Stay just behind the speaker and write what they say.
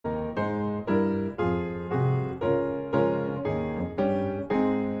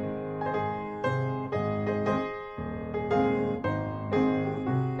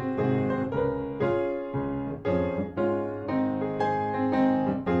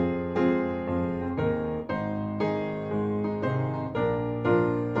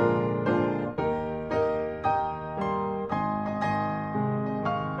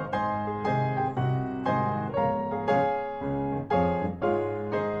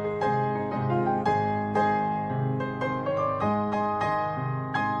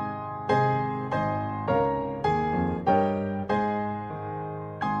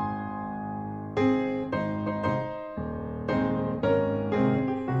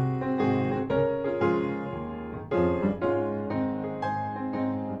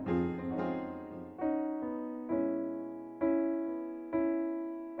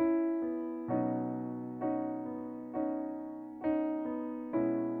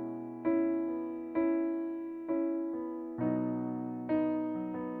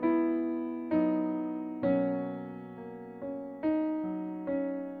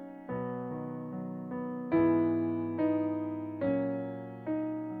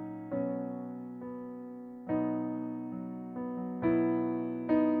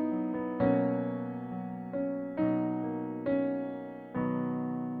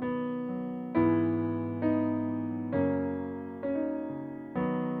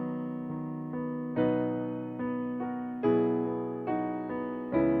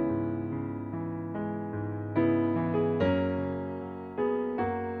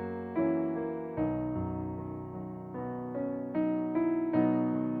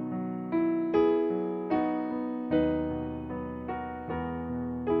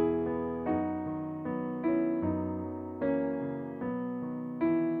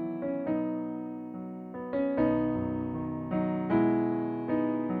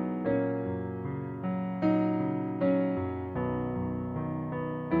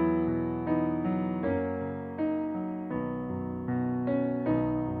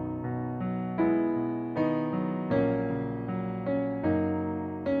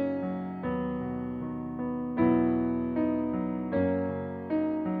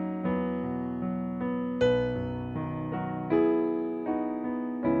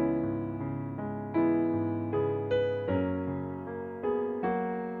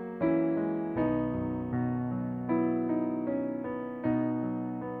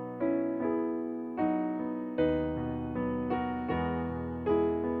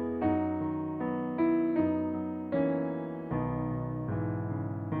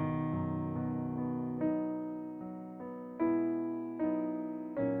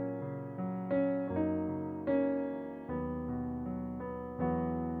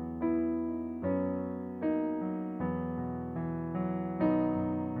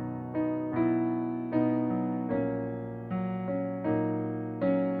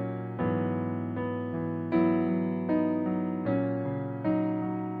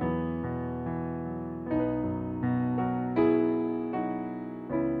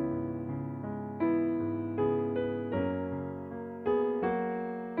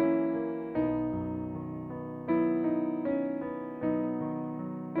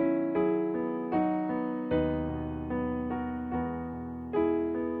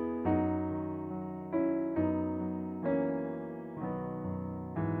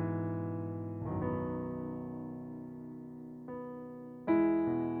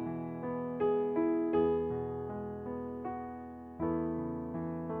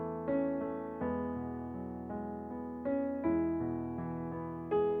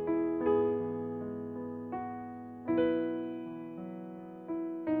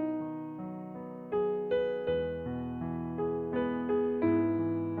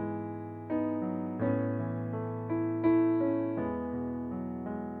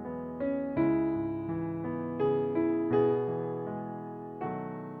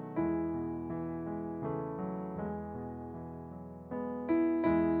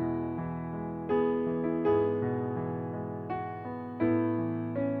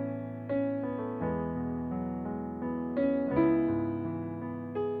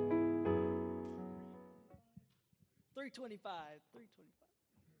325.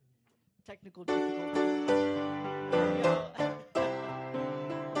 Technical difficulties. There we go.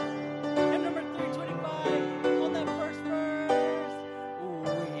 And number 325 on that first verse.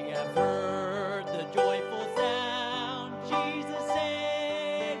 We have heard the joyful sound. Jesus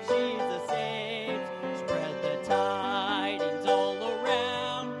saves, Jesus saves. Spread the tidings all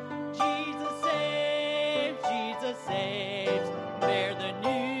around. Jesus saves, Jesus saves. Bear the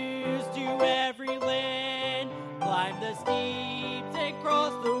news to every land. Climb the steeps and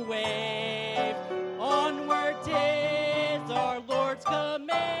cross the wave. Onward 'tis our Lord's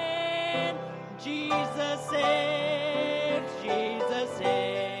command. Jesus saves, Jesus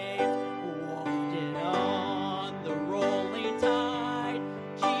saves. Wafted on the rolling tide.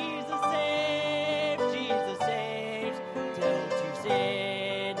 Jesus saves, Jesus saves. Tell to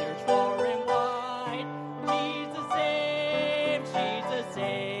sinners far and wide. Jesus saves, Jesus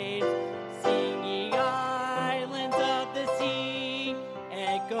saves. Sing ye islands of the sea.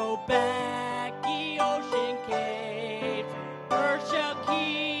 Echo back ye ocean caves. Earth shall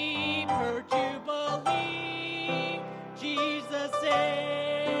keep her jubilee. Jesus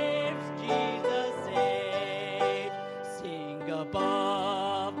saves, Jesus saves. Sing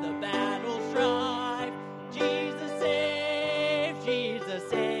above the battle strife. Jesus saves, Jesus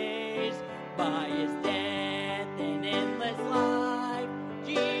saves. By his death and endless life.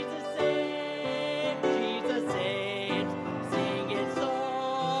 Jesus saves, Jesus saves. Sing it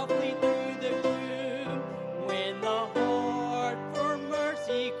softly through the gloom. When the heart for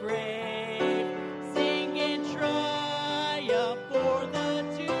mercy craves. Sing in triumph for the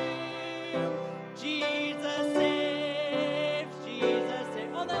tomb. Jesus saves, Jesus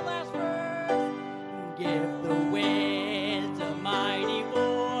saves. On that last verse. Give the winds a mighty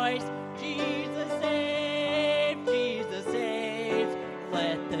voice. Jesus saves, Jesus saves.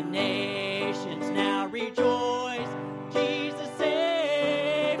 Let the nations now rejoice. Jesus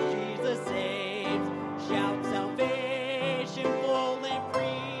saves, Jesus saves. Shout salvation full and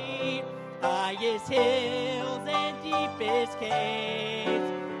free. Highest hills and deepest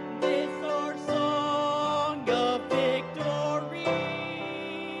caves. This our song of victory.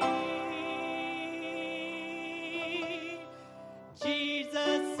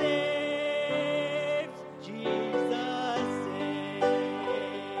 Jesus saves, Jesus saves.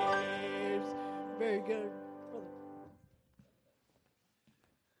 Very good. Brother.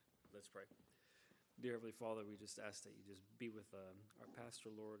 Let's pray. Dear Heavenly Father, we just ask that you just be with our pastor,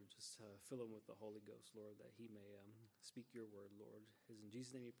 Lord, and just fill him with the Holy Ghost, Lord, that he may speak your word, Lord. It is in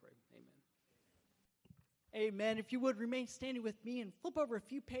Jesus' name we pray. Amen. Amen. If you would remain standing with me and flip over a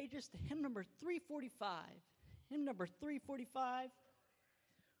few pages to hymn number 345. Hymn number 345.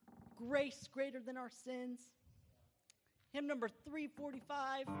 Grace greater than our sins. Hymn number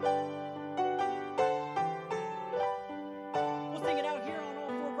 345. We'll sing it out here on all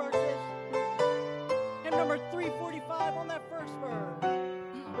four verses. Hymn number 345 on that first verse.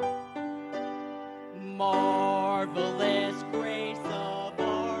 Marvelous grace of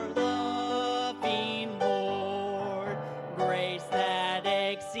our loving Lord, grace that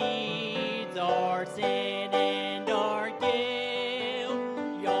exceeds our sin and our guilt.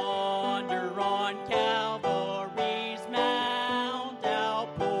 Yonder on Calvary's mount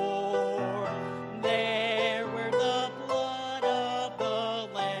outpour, there where the blood of the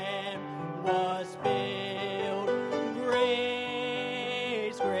Lamb was spilled.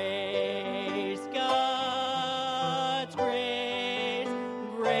 Grace, grace, God's grace,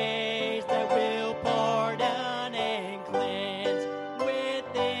 grace that will pardon and cleanse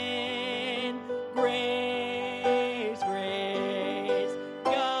within. Grace, grace,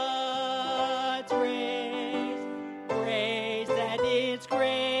 God's grace, grace that is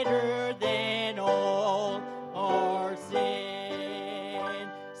greater than all our sin.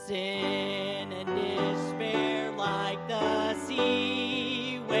 Sin and despair like the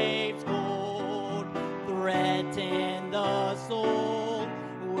sea waves cold threaten the soul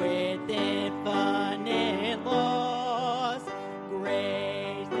with infinite loss.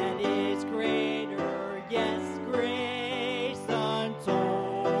 Grace that is greater, yes, grace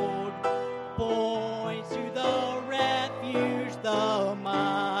untold, points to the refuge, the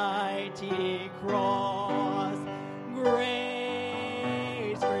mighty cross.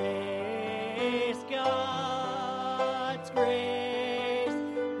 Grace, grace, God's grace,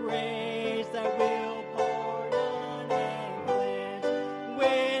 grace that will pardon and cleanse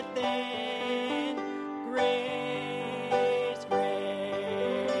within.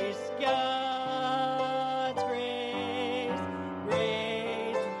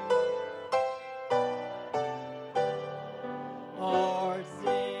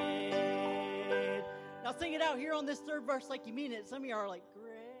 on this third verse like you mean it. Some of you are like,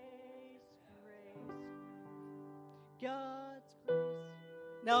 grace, grace, God's grace.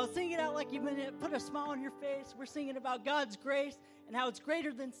 Now sing it out like you mean it. Put a smile on your face. We're singing about God's grace and how it's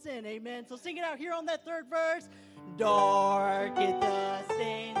greater than sin. Amen. So sing it out here on that third verse. Dark is the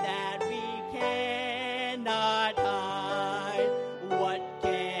stain that we cannot hide. What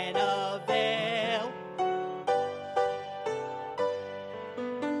can avail?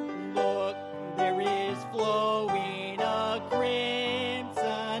 Look, there is flowing a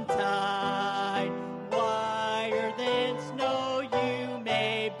crimson tide. Whiter than snow you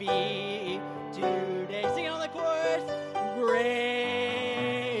may be today. Sing on the chorus.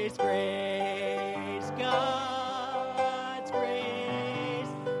 Grace, grace, God's grace,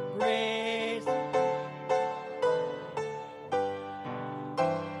 grace.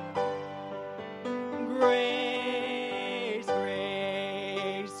 Grace,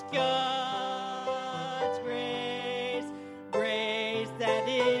 grace, God's grace, grace that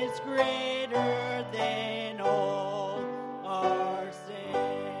is greater than all our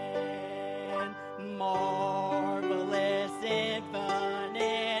sin. Marvelous,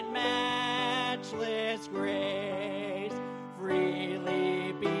 infinite, matchless grace,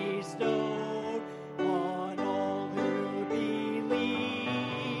 freely bestowed on all who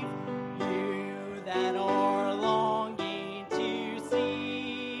believe. You that are longing to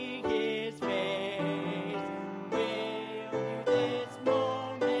see His face, will you this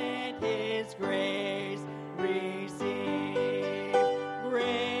moment His grace receive?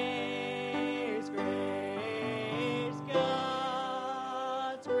 Grace, grace,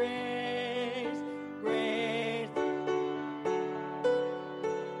 God's grace, grace.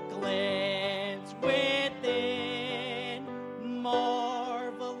 Cleanse within,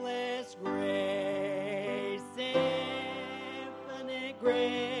 marvelous grace, infinite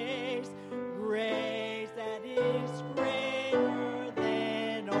grace, grace that is greater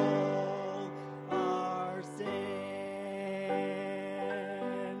than all our sin.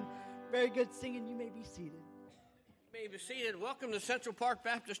 Very good singing. You may be seated. You may be seated. Welcome to Central Park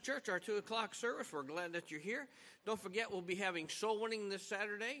Baptist Church, our 2 o'clock service. We're glad that you're here. Don't forget, we'll be having soul winning this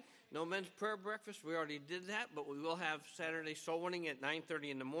Saturday. No men's prayer breakfast. We already did that, but we will have Saturday soul winning at 9:30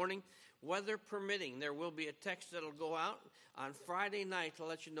 in the morning. Weather permitting, there will be a text that'll go out on Friday night to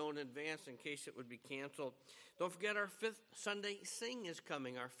let you know in advance in case it would be canceled. Don't forget, our 5th Sunday Sing is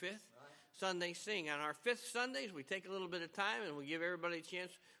coming, our 5th Sunday Sing. On our 5th Sundays, we take a little bit of time and we give everybody a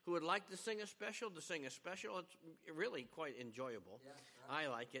chance who would like to sing a special to sing a special. It's really quite enjoyable. Yeah, right. I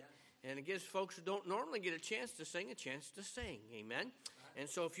like it. Yeah. And it gives folks who don't normally get a chance to sing. Amen. Right. And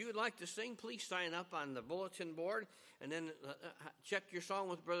so if you would like to sing, please sign up on the bulletin board and then check your song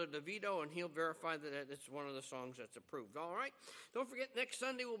with Brother DeVito, and he'll verify that it's one of the songs that's approved. All right? Don't forget, next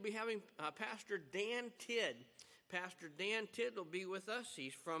Sunday we'll be having Pastor Dan Tidd. Pastor Dan Tidd will be with us.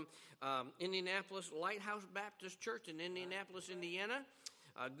 He's from Indianapolis Lighthouse Baptist Church in Indianapolis, Indiana.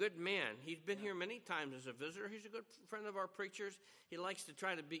 A good man. He's been here many times as a visitor. He's a good friend of our preachers. He likes to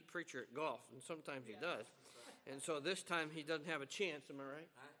try to beat preacher at golf, and sometimes he does. And so this time he doesn't have a chance. Am I right?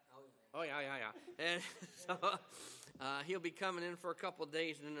 Oh, yeah. And so he'll be coming in for a couple of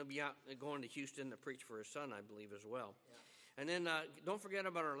days, and then he'll be out going to Houston to preach for his son, I believe, as well. Yeah. And then don't forget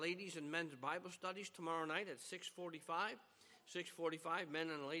about our ladies and men's Bible studies tomorrow night at 6:45. 6:45, men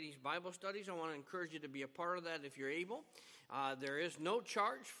and ladies Bible studies. I want to encourage you to be a part of that if you're able. There is no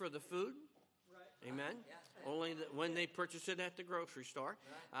charge for the food. Right. Amen. Yeah. Only when they purchase it at the grocery store.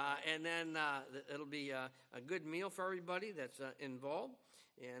 Right. And then it'll be a good meal for everybody that's involved.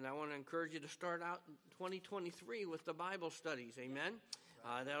 And I want to encourage you to start out 2023 with the Bible studies. Amen.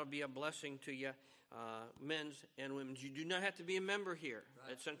 Right. That'll be a blessing to you, men's and women's. You do not have to be a member here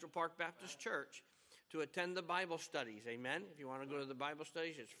at Central Park Baptist Church to attend the Bible studies. Amen. If you want to go to the Bible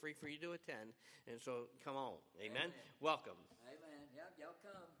studies, it's free for you to attend. And so come on. Amen. Welcome. Amen. Yep, y'all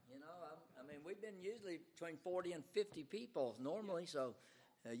come. You know, I mean, we've been usually between 40 and 50 people normally, so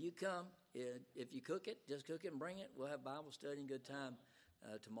you come. If you cook it, just cook it and bring it. We'll have Bible study and good time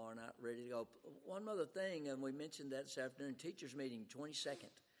tomorrow night, ready to go. One other thing, and we mentioned that this afternoon, teachers meeting,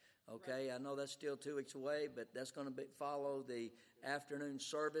 22nd. Okay, right. I know that's still 2 weeks away, but that's going to follow the afternoon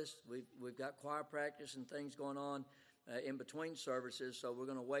service. We've got choir practice and things going on in between services, so we're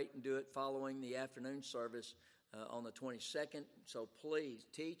going to wait and do it following the afternoon service on the 22nd. So please,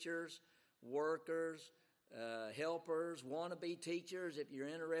 teachers, workers, helpers, wannabe teachers, if you're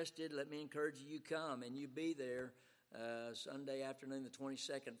interested, let me encourage you come and you be there Sunday afternoon, the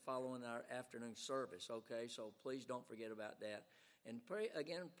 22nd, following our afternoon service. Okay, so please don't forget about that. And pray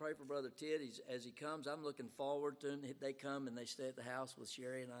for Brother Tidd as he comes. I'm looking forward to him. They come and they stay at the house with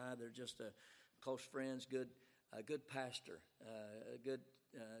Sherry and I. They're just close friends, good a good pastor, a good,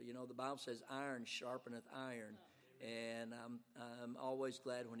 the Bible says iron sharpeneth iron. And I'm always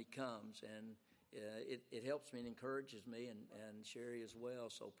glad when he comes, and it helps me and encourages me, and Sherry as well.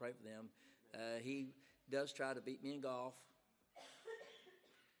 So pray for them. He does try to beat me in golf,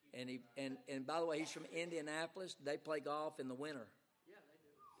 and by the way, he's from Indianapolis. They play golf in the winter. Yeah, they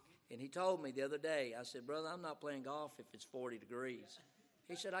do. And he told me the other day. I said, "Brother, I'm not playing golf if it's 40 degrees."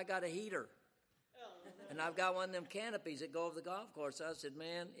 He said, "I got a heater." And I've got one of them canopies that go over the golf course. I said,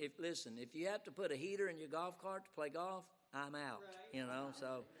 "Man, if you have to put a heater in your golf cart to play golf, I'm out." Right.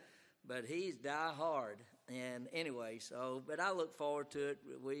 So, but he's die hard. And anyway, but I look forward to it.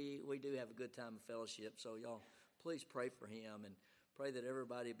 We do have a good time of fellowship. So y'all, please pray for him and pray that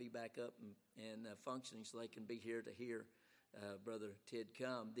everybody be back up and functioning so they can be here to hear Brother Ted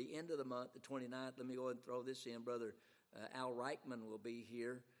come. The end of the month, the 29th, let me go ahead and throw this in. Brother Al Reichman will be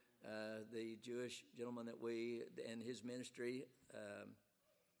here. The Jewish gentleman and his ministry, I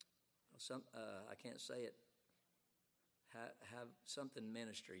can't say it, have something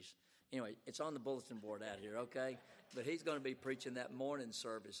ministries. Anyway, it's on the bulletin board out here, okay? But he's going to be preaching that morning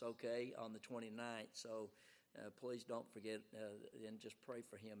service, okay, on the 29th. So please don't forget and just pray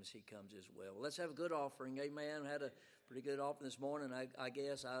for him as he comes as well. Let's have a good offering, amen. We had a pretty good offering this morning. I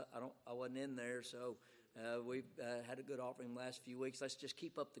guess I wasn't in there, so we've had a good offering the last few weeks. Let's just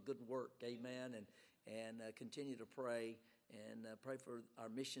keep up the good work, amen, and continue to pray and pray for our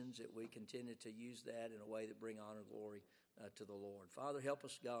missions, that we continue to use that in a way that bring honor and glory to the Lord. Father, help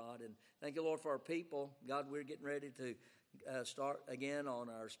us, God, and thank you, Lord, for our people. God, we're getting ready to start again on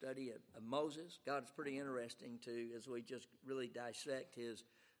our study of Moses. God, it's pretty interesting as we just really dissect his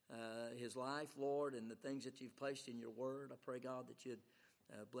life, Lord, and the things that you've placed in your word. I pray, God, that you'd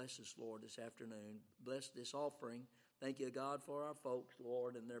bless us, Lord, this afternoon. Bless this offering. Thank you, God, for our folks,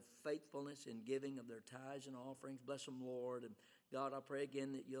 Lord, and their faithfulness in giving of their tithes and offerings. Bless them, Lord. And God, I pray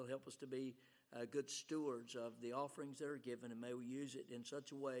again that you'll help us to be good stewards of the offerings that are given, and may we use it in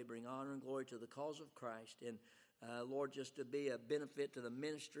such a way, bring honor and glory to the cause of Christ. And Lord, just to be a benefit to the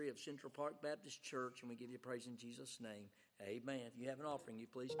ministry of Central Park Baptist Church, and we give you praise in Jesus' name. Amen. If you have an offering, you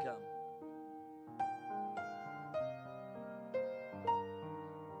please come.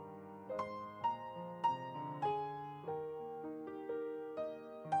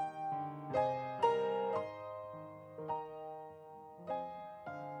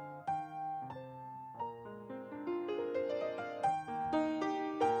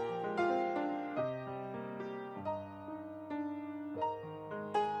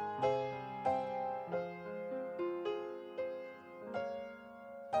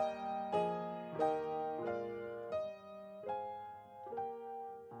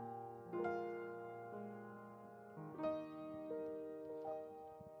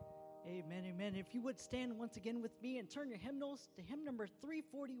 Amen, amen. If you would stand once again with me and turn your hymnals to hymn number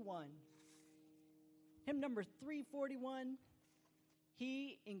 341. Hymn number 341,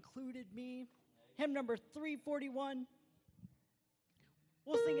 He Included Me. Hymn number 341.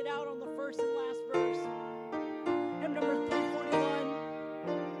 We'll sing it out on the first and last verse. Hymn number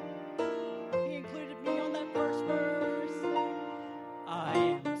 341. He included me on that first verse. I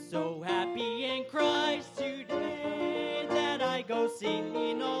am so happy in Christ today that I go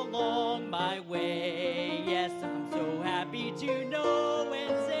singing along my way. Yes, I'm so happy to know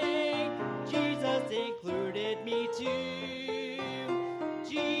and say Jesus included me too.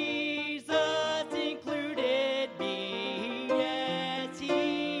 Jesus included me. Yes,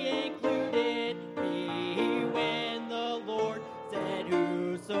 he included me when the Lord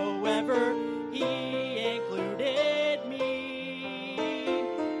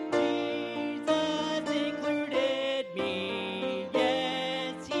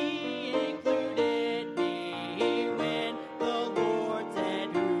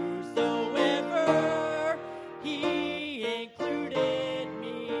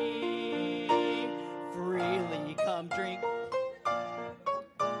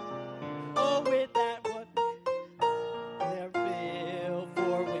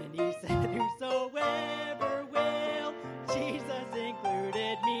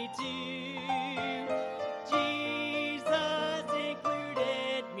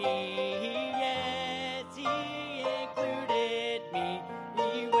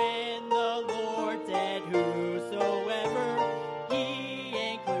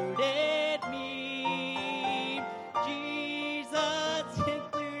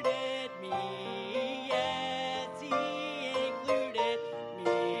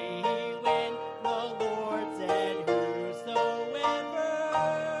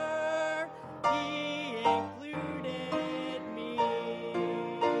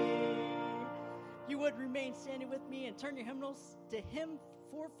hymn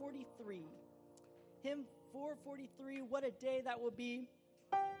 443. Hymn 443, what a day that will be.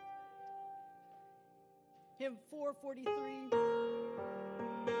 Hymn 443.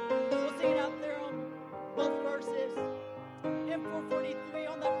 We'll sing it out there on both verses. Hymn 443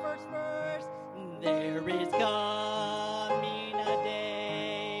 on that first verse. There is coming a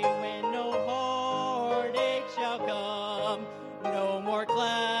day when no heartache shall come, no more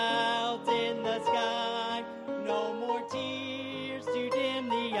clouds in the sky, no more tears to dim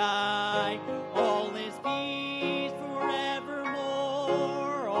the eye. All is peace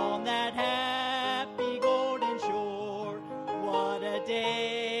forevermore on that happy golden shore. What a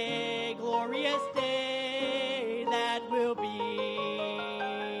day, glorious day that will be.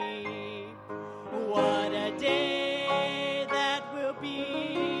 What a day that will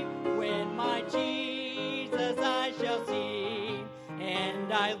be when my Jesus I shall see,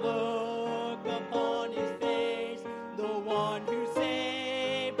 and I look upon his face, the one who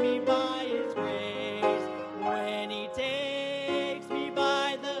saved me by his grace. When he takes me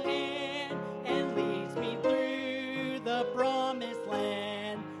by the hand and leads me through the promised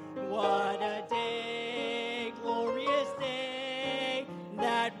land. What a day, glorious day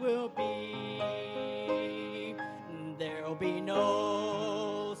that will be. There'll be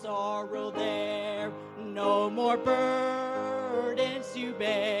no sorrow there, no more burdens to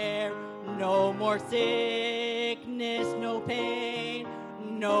bear, no more sickness, no pain,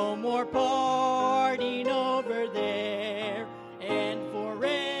 no more parting over there, and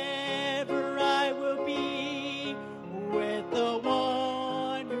forever I will be with the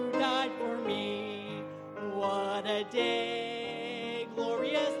one who died for me. What a day,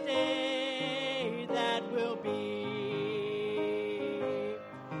 glorious day that will be.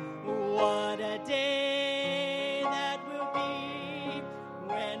 What a day that will be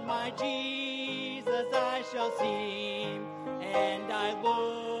when my Jesus I shall see, and I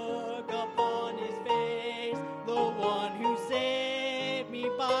look upon his face, the one who saved me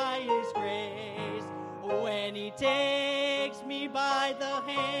by his grace. When he takes me by the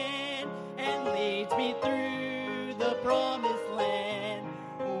hand and leads me through the promised land.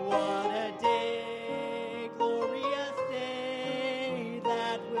 What a day, glorious day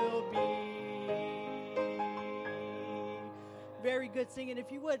that will be. Very good singing.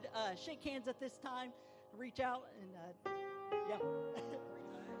 If you would shake hands at this time, reach out and yeah.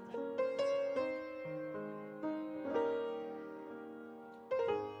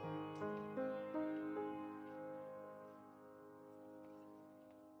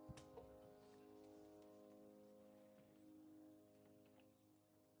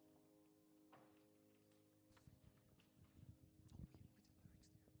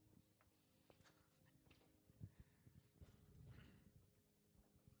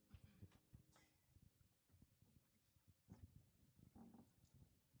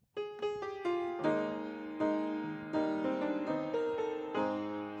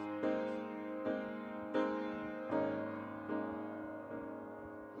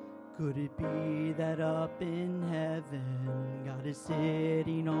 Could it be that up in heaven God is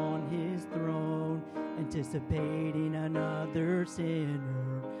sitting on his throne, anticipating another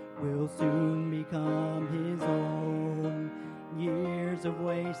sinner will soon become his own? Years of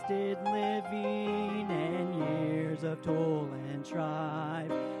wasted living and years of toil and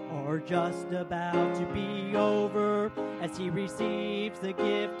strife are just about to be over as he receives the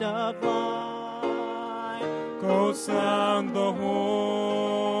gift of life. Go sound the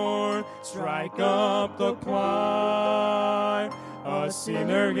horn, strike up the choir. A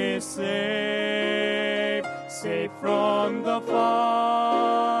sinner is saved, saved from the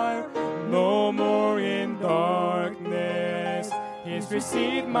fire. No more in darkness, he's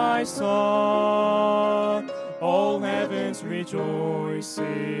received my son. All heaven's rejoicing,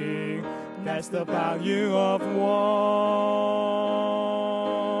 that's the value of one.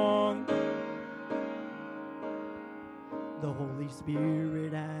 The Holy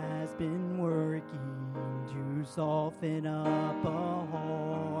Spirit has been working to soften up a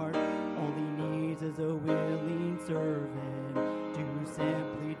heart. All he needs is a willing servant to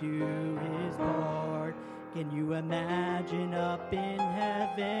simply do his part. Can you imagine up in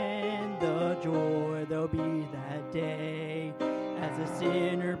heaven the joy there'll be that day as a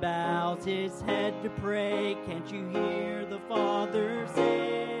sinner bows his head to pray? Can't you hear the Father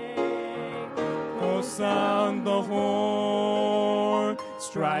say, Go sound the horn,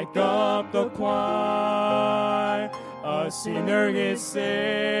 strike up the choir. A sinner is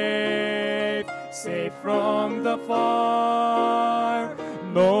saved, saved from the fire.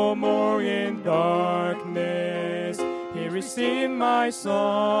 No more in darkness, he received my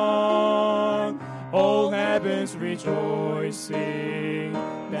son. all heaven's rejoicing.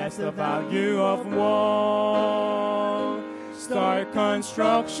 That's the value of one. Start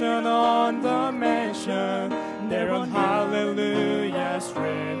construction on the mansion, there on Hallelujah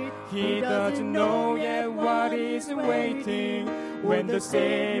Street. He doesn't know yet what is waiting when the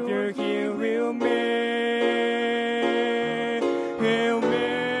Savior He will make. He'll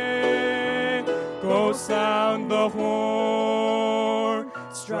make. Go sound the horn,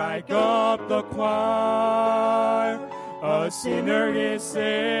 strike up the choir. A sinner is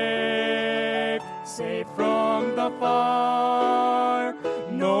saved, saved from the fire.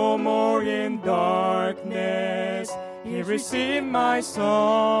 No more in darkness, He received my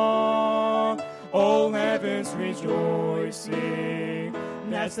song. All heaven's rejoicing,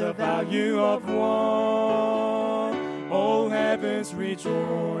 that's the value of one. All heaven's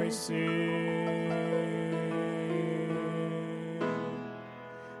rejoicing.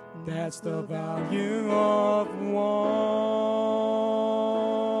 That's the value of one.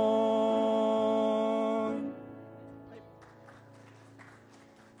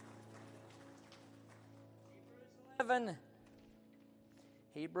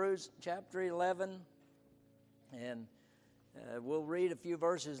 Hebrews chapter 11, and we'll read a few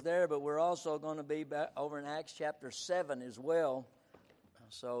verses there, but we're also going to be back over in Acts chapter 7 as well.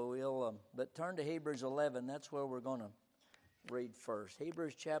 So we'll, but turn to Hebrews 11. That's where we're going to read first.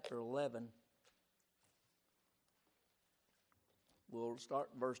 Hebrews chapter 11. We'll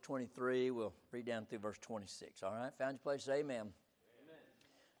start in verse 23. We'll read down through verse 26. All right? Found your place? Amen. Amen.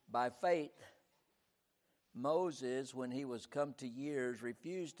 By faith, Moses, when he was come to years,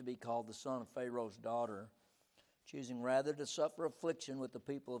 refused to be called the son of Pharaoh's daughter, choosing rather to suffer affliction with the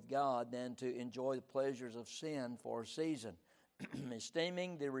people of God than to enjoy the pleasures of sin for a season,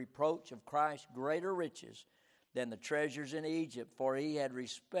 esteeming the reproach of Christ greater riches than the treasures in Egypt, for he had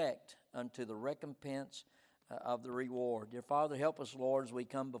respect unto the recompense of the reward. Dear Father, help us, Lord, as we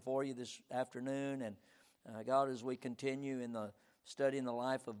come before you this afternoon, and God, as we continue in the study in the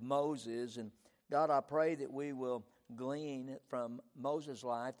life of Moses, and God, I pray that we will glean from Moses'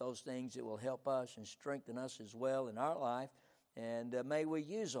 life those things that will help us and strengthen us as well in our life, and may we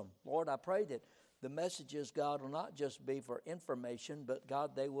use them. Lord, I pray that the messages, God, will not just be for information, but,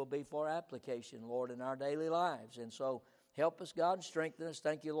 God, they will be for application, Lord, in our daily lives. And so help us, God, and strengthen us.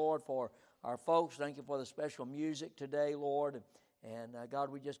 Thank you, Lord, for our folks. Thank you for the special music today, Lord. And, God,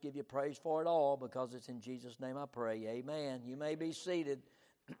 we just give you praise for it all because it's in Jesus' name I pray. Amen. You may be seated.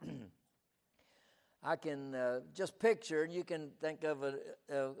 I can just picture, and you can think of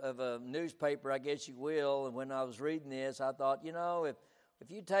a newspaper, I guess you will. And when I was reading this, I thought, you know, if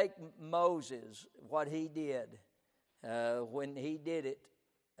you take Moses, what he did, when he did it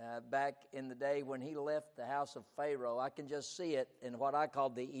back in the day when he left the house of Pharaoh, I can just see it in what I call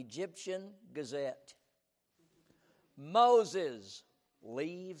the Egyptian Gazette. Moses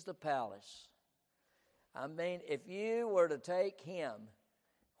leaves the palace. I mean, if you were to take him,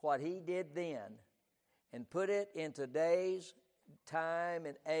 what he did then, and put it in today's time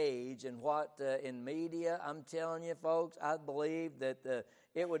and age and what in media, I'm telling you, folks, I believe that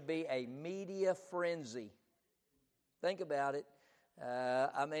it would be a media frenzy. Think about it.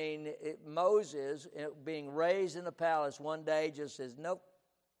 I mean, Moses, being raised in the palace one day, just says, nope,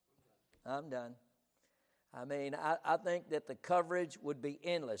 I'm done. I mean, I think that the coverage would be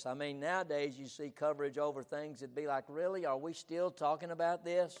endless. I mean, nowadays you see coverage over things that'd be like, really, are we still talking about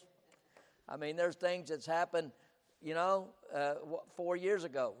this? I mean, there's things that's happened, you know, 4 years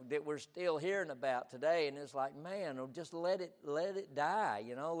ago that we're still hearing about today, and it's like, man, just let it die,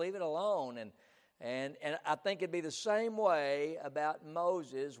 you know, leave it alone. And I think it'd be the same way about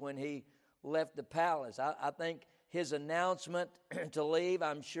Moses when he left the palace. I think his announcement to leave,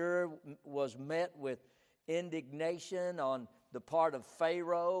 I'm sure, was met with indignation on the part of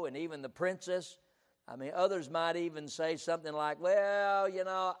Pharaoh and even the princess. I mean, others might even say something like, well, you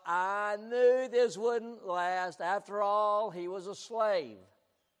know, I knew this wouldn't last. After all, he was a slave.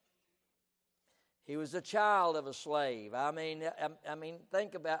 He was the child of a slave. I mean,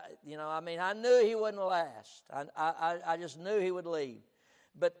 think about it. You know, I mean, I knew he wouldn't last. I just knew he would leave.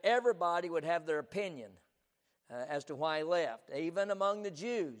 But everybody would have their opinion as to why he left, even among the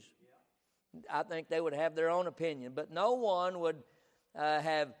Jews. I think they would have their own opinion. But no one would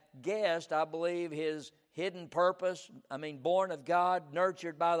have guessed, I believe, his hidden purpose. I mean, born of God,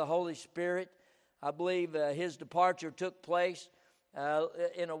 nurtured by the Holy Spirit. I believe his departure took place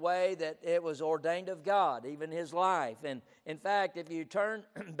in a way that it was ordained of God, even his life. And in fact, if you turn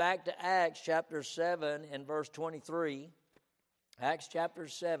back to Acts chapter 7 and verse 23, Acts chapter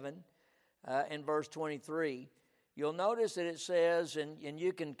 7 and verse 23, you'll notice that it says, and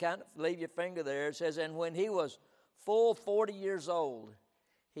you can kind of leave your finger there, it says, and when he was full 40 years old,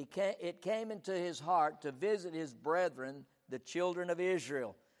 it came into his heart to visit his brethren, the children of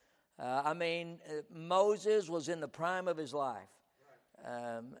Israel. Moses was in the prime of his life.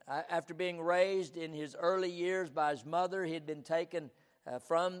 After being raised in his early years by his mother, he had been taken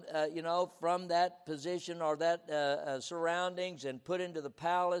from that position or that surroundings and put into the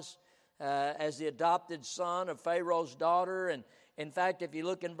palace as the adopted son of Pharaoh's daughter. And in fact, if you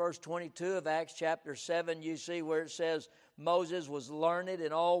look in verse 22 of Acts chapter 7, you see where it says Moses was learned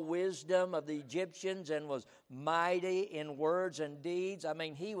in all wisdom of the Egyptians and was mighty in words and deeds.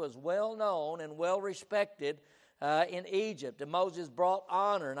 He was well known and well respected in Egypt. And Moses brought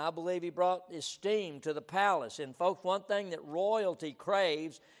honor, and I believe he brought esteem to the palace. And folks, one thing that royalty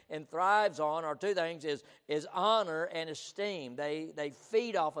craves and thrives on, or two things, is honor and esteem. They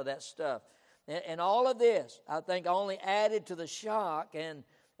feed off of that stuff. And all of this, I think, only added to the shock and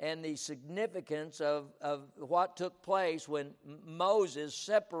the significance of what took place when Moses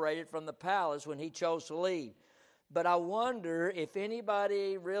separated from the palace when he chose to leave. But I wonder if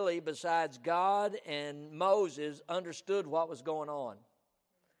anybody really besides God and Moses understood what was going on.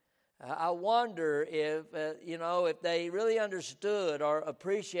 I wonder if they really understood or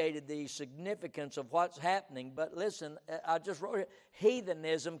appreciated the significance of what's happening. But listen, I just wrote it,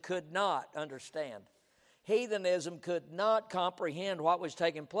 heathenism could not understand. Heathenism could not comprehend what was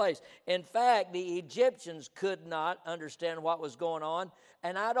taking place. In fact, the Egyptians could not understand what was going on.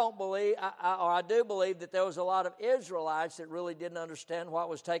 And I do believe that there was a lot of Israelites that really didn't understand what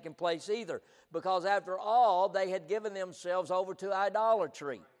was taking place either. Because after all, they had given themselves over to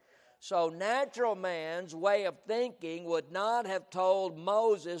idolatry. So natural man's way of thinking would not have told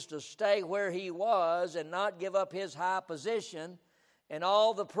Moses to stay where he was and not give up his high position and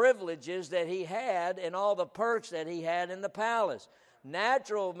all the privileges that he had and all the perks that he had in the palace.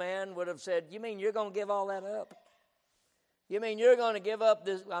 Natural man would have said, you mean you're going to give all that up? You mean you're going to give up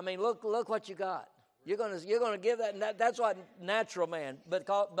this? Look what you got. You're going to give that, and that's what natural man. But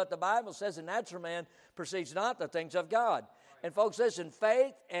the Bible says the natural man perceives not the things of God. And folks, listen,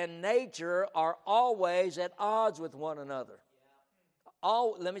 faith and nature are always at odds with one another.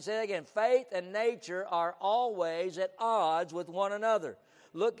 Let me say that again. Faith and nature are always at odds with one another.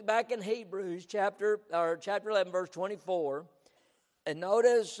 Look back in Hebrews chapter 11, verse 24, and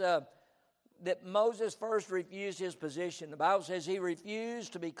notice that Moses first refused his position. The Bible says he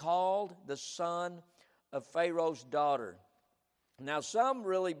refused to be called the son of Pharaoh's daughter. Now, some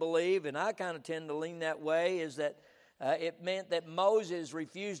really believe, and I kind of tend to lean that way, is that it meant that Moses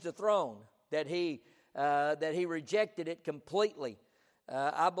refused the throne, that he rejected it completely.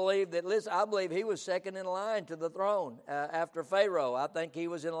 I believe he was second in line to the throne after Pharaoh. I think he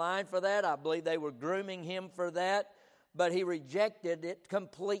was in line for that. I believe they were grooming him for that, but he rejected it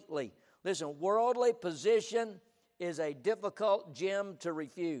completely. Listen, worldly position is a difficult gem to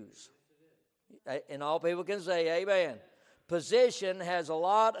refuse. And all people can say amen. Position has a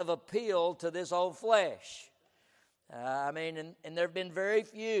lot of appeal to this old flesh. And there have been very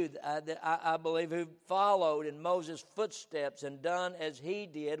few, that I believe, who followed in Moses' footsteps and done as he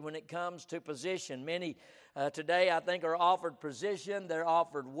did when it comes to position. Many today, I think, are offered position, they're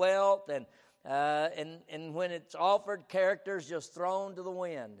offered wealth, and when it's offered, character's just thrown to the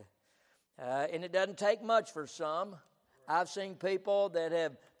wind. And it doesn't take much for some. I've seen people that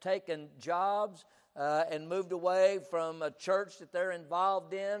have taken jobs and moved away from a church that they're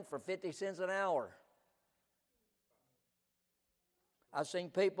involved in for 50 cents an hour. I've seen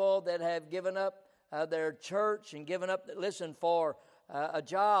people that have given up their church and given up, for a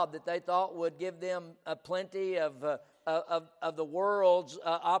job that they thought would give them plenty of the world's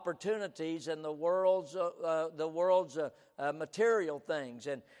opportunities and the world's material things.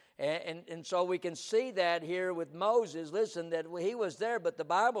 And so we can see that here with Moses. Listen, that he was there, but the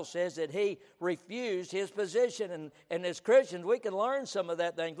Bible says that he refused his position. And as Christians, we can learn some of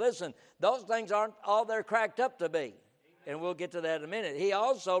that thing. Listen, those things aren't all they're cracked up to be. And we'll get to that in a minute. He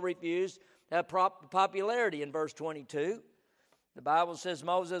also refused popularity in verse 22. The Bible says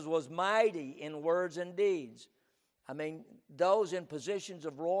Moses was mighty in words and deeds. Those in positions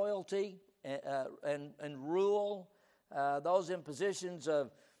of royalty and rule, those in positions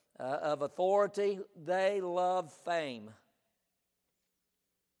of authority, they love fame.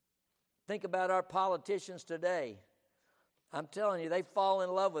 Think about our politicians today. I'm telling you, they fall in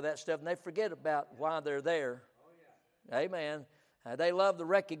love with that stuff and they forget about why they're there. Amen. They love the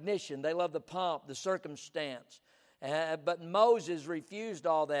recognition. They love the pomp, the circumstance. But Moses refused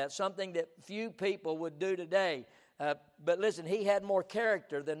all that, something that few people would do today. But listen, he had more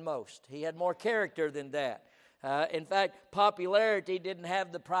character than most. He had more character than that. In fact, popularity didn't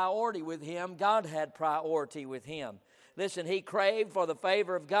have the priority with him. God had priority with him. Listen, he craved for the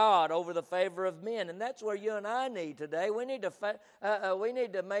favor of God over the favor of men, and that's where you and I need today. We need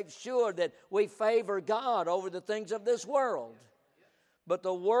to make sure that we favor God over the things of this world. But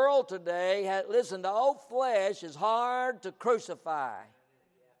the world today, listen, the old flesh is hard to crucify.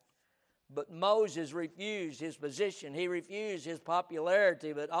 But Moses refused his position. He refused his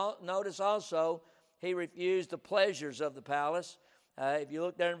popularity. But notice also, he refused the pleasures of the palace. If you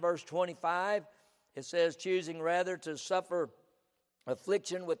look there in verse 25, it says, choosing rather to suffer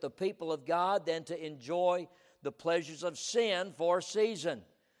affliction with the people of God than to enjoy the pleasures of sin for a season.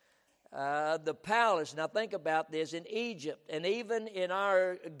 The palace, now think about this, in Egypt and even in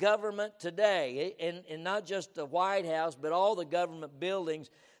our government today, and not just the White House, but all the government buildings,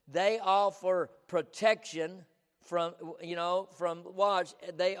 they offer protection from what?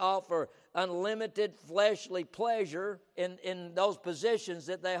 They offer unlimited fleshly pleasure in those positions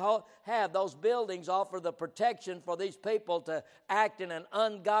that they have. Those buildings offer the protection for these people to act in an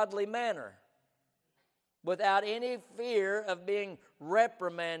ungodly manner without any fear of being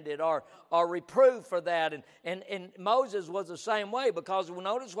reprimanded or reproved for that. And Moses was the same way, because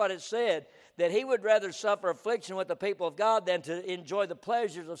notice what it said, that he would rather suffer affliction with the people of God than to enjoy the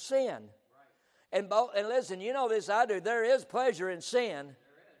pleasures of sin. And listen, you know this, I do. There is pleasure in sin.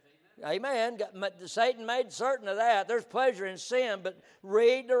 Amen. Satan made certain of that. There's pleasure in sin, but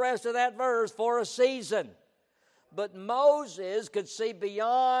read the rest of that verse, for a season. But Moses could see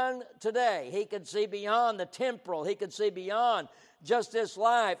beyond today. He could see beyond the temporal. He could see beyond just this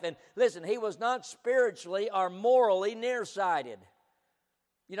life. And listen, he was not spiritually or morally nearsighted.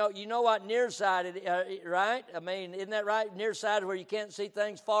 You know what nearsighted, right? I mean, isn't that right? Nearsighted where you can't see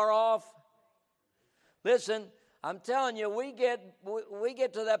things far off. Listen, I'm telling you, we get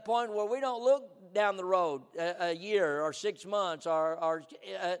to that point where we don't look down the road a year or 6 months or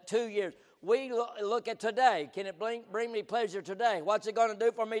 2 years. We look at today. Can it bring me pleasure today? What's it going to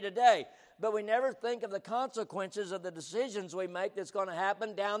do for me today? But we never think of the consequences of the decisions we make that's going to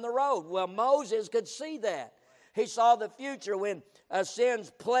happen down the road. Well, Moses could see that. He saw the future when sin's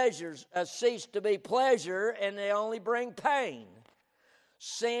pleasures cease to be pleasure and they only bring pain.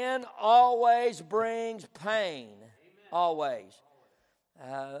 Sin always brings pain. Amen. Always.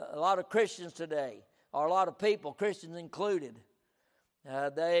 A lot of Christians today, or a lot of people, Christians included,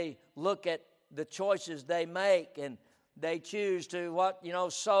 they look at the choices they make and they choose to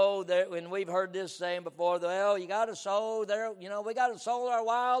sow there. And we've heard this saying before, well, you got to sow there, we got to sow our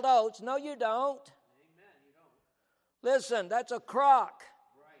wild oats. No, you don't. Amen, you don't. Listen, that's a crock.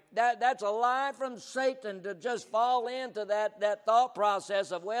 That's a lie from Satan to just fall into that thought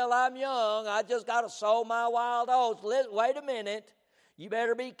process of, well, I'm young, I just got to sow my wild oats. Wait a minute. You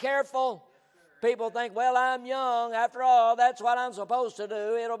better be careful. People think, well, I'm young. After all, that's what I'm supposed to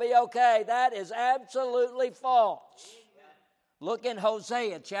do. It'll be okay. That is absolutely false. Look in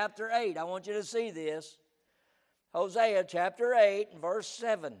Hosea chapter 8. I want you to see this. Hosea chapter 8, verse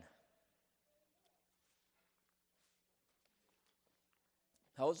 7.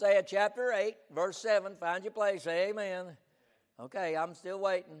 Hosea chapter 8, verse 7. Find your place. Say amen. Okay, I'm still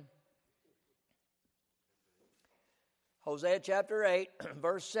waiting. Hosea chapter 8,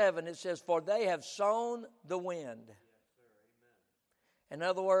 verse 7, it says, for they have sown the wind. In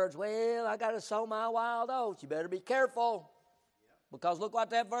other words, well, I got to sow my wild oats. You better be careful. Because look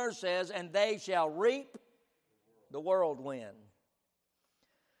what that verse says, and they shall reap the whirlwind.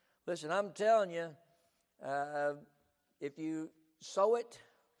 Listen, I'm telling you, if you sow it,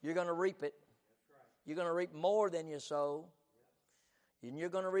 you're going to reap it. You're going to reap more than you sow. And you're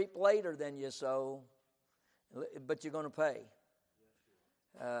going to reap later than you sow. But you're going to pay.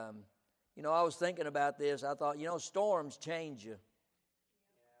 I was thinking about this. I thought, storms change you.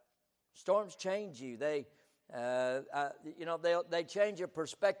 Storms change you. They change your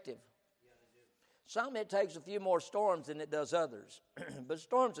perspective. Some it takes a few more storms than it does others, but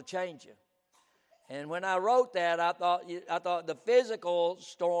storms will change you. And when I wrote that, I thought the physical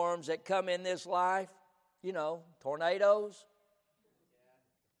storms that come in this life, tornadoes.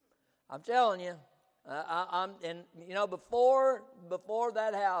 I'm telling you. Before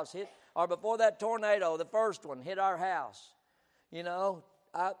that house hit, or before that tornado, the first one hit our house,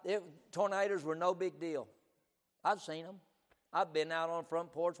 tornadoes were no big deal. I've seen them. I've been out on the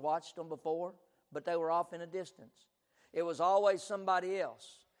front porch, watched them before, but they were off in a distance. It was always somebody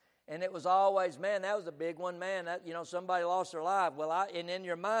else. And it was always, man, that was a big one, man, that, somebody lost their life. Well, and in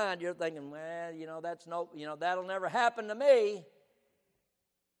your mind, you're thinking, well, that'll never happen to me.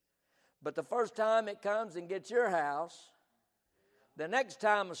 But the first time it comes and gets your house, The next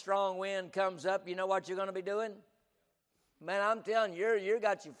time a strong wind comes up, you know what you're going to be doing? Man, I'm telling you, you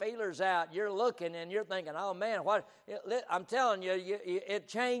got your feelers out. You're looking and you're thinking, oh, man, what? I'm telling you, it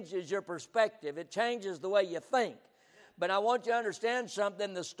changes your perspective. It changes the way you think. But I want you to understand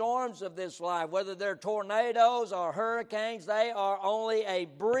something. The storms of this life, whether they're tornadoes or hurricanes, they are only a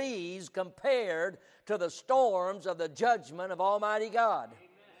breeze compared to the storms of the judgment of Almighty God. Amen.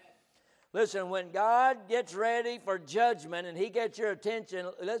 Listen, when God gets ready for judgment and He gets your attention,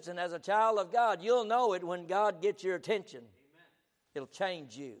 listen, as a child of God, you'll know it when God gets your attention. Amen. It'll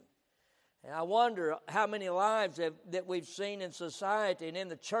change you. And I wonder how many lives that we've seen in society and in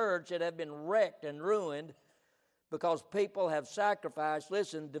the church that have been wrecked and ruined because people have sacrificed,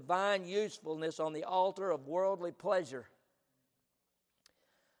 listen, divine usefulness on the altar of worldly pleasure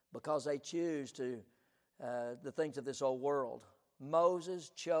because they choose to the things of this old world. Moses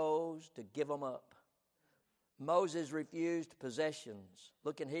chose to give them up. Moses refused possessions.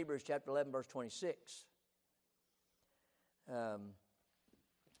 Look in Hebrews chapter 11, verse 26.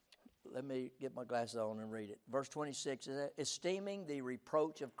 Let me get my glasses on and read it. Verse 26 is esteeming the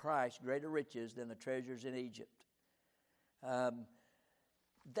reproach of Christ greater riches than the treasures in Egypt.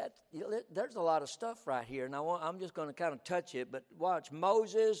 There's a lot of stuff right here, and I'm just going to kind of touch it, but watch.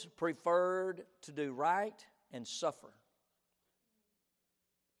 Moses preferred to do right and suffer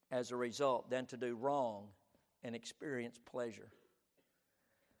as a result than to do wrong and experience pleasure.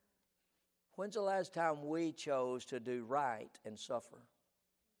 When's the last time we chose to do right and suffer?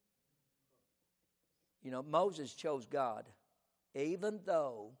 You know, Moses chose God, even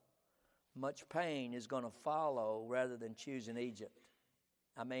though much pain is going to follow rather than choosing Egypt.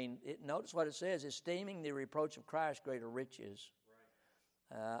 I mean, notice what it says, esteeming the reproach of Christ greater riches.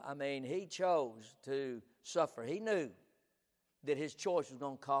 Right. He chose to suffer. He knew that his choice was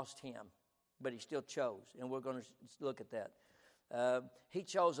going to cost him, but he still chose, and we're going to look at that. He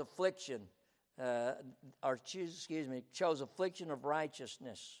chose affliction, chose affliction of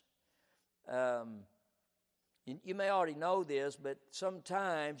righteousness. You may already know this, but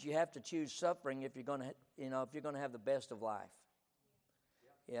sometimes you have to choose suffering if you're going to have the best of life.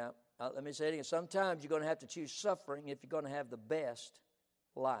 Yeah. Let me say it again. Sometimes you're going to have to choose suffering if you're going to have the best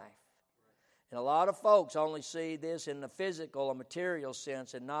life. And a lot of folks only see this in the physical or material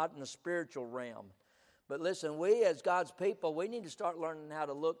sense and not in the spiritual realm. But listen, we as God's people, we need to start learning how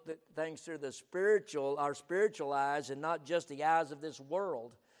to look at things through our spiritual eyes and not just the eyes of this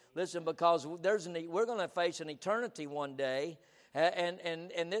world. Listen, because we're going to face an eternity one day, and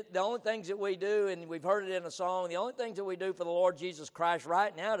the only things that we do, and we've heard it in a song, the only things that we do for the Lord Jesus Christ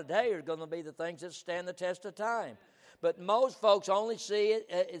right now today are going to be the things that stand the test of time. But most folks only see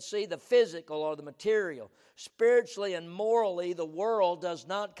the physical or the material. Spiritually and morally, the world does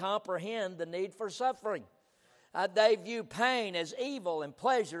not comprehend the need for suffering. They view pain as evil and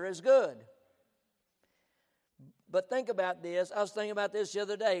pleasure as good. But think about this. I was thinking about this the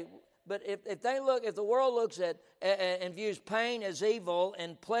other day. But if the world looks at and views pain as evil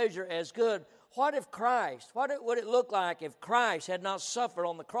and pleasure as good, what would it look like if Christ had not suffered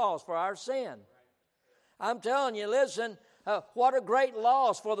on the cross for our sin? I'm telling you, listen, what a great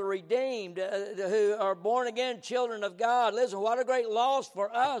loss for the redeemed who are born again children of God. Listen, what a great loss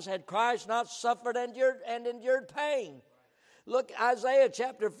for us had Christ not suffered and endured pain. Look, Isaiah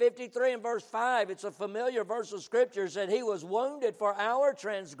chapter 53 and verse 5, it's a familiar verse of Scripture, said He was wounded for our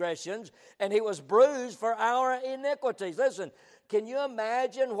transgressions and He was bruised for our iniquities. Listen, can you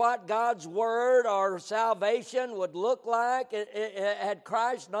imagine what God's word or salvation would look like had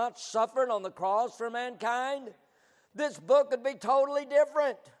Christ not suffered on the cross for mankind? This book would be totally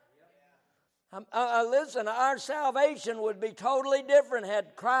different. Listen, our salvation would be totally different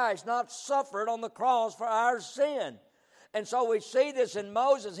had Christ not suffered on the cross for our sin. And so we see this in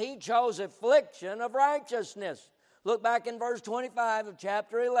Moses. He chose affliction of righteousness. Look back in verse 25 of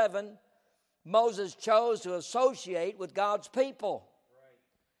chapter 11. Moses chose to associate with God's people.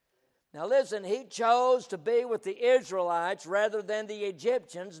 Now listen, he chose to be with the Israelites rather than the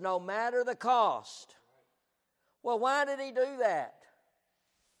Egyptians, no matter the cost. Well, why did he do that?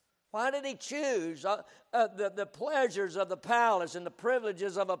 Why did he choose the pleasures of the palace and the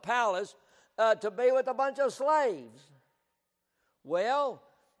privileges of a palace to be with a bunch of slaves? Well,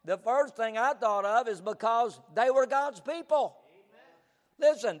 the first thing I thought of is because they were God's people.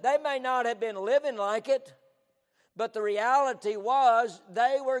 Amen. Listen, they may not have been living like it, but the reality was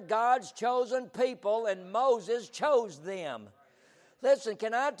they were God's chosen people and Moses chose them. Listen,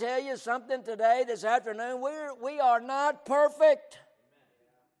 can I tell you something today, this afternoon? We are not perfect.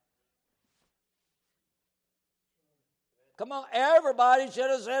 Come on, everybody should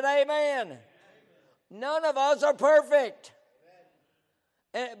have said amen. None of us are perfect.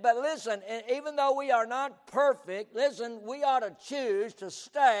 But listen, even though we are not perfect, listen, we ought to choose to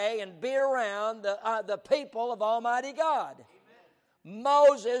stay and be around the people of Almighty God. Amen.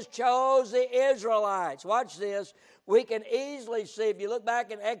 Moses chose the Israelites. Watch this. We can easily see, if you look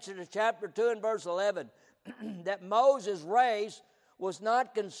back in Exodus chapter 2 and verse 11, that Moses' race was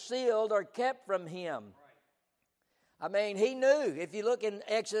not concealed or kept from him. I mean, he knew. If you look in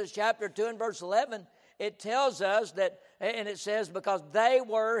Exodus chapter 2 and verse 11, it tells us that, and it says, because they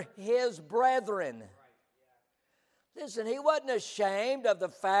were his brethren. Listen, he wasn't ashamed of the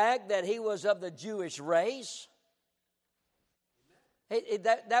fact that he was of the Jewish race.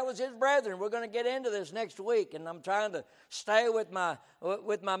 That was his brethren. We're going to get into this next week, and I'm trying to stay with my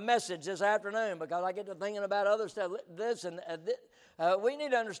message this afternoon because I get to thinking about other stuff. Listen, we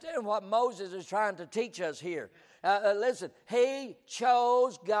need to understand what Moses is trying to teach us here. Listen, he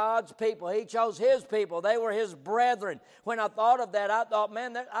chose God's people. He chose his people. They were his brethren. When I thought of that, I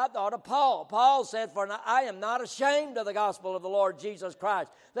thought of Paul. Paul said, "For I am not ashamed of the gospel of the Lord Jesus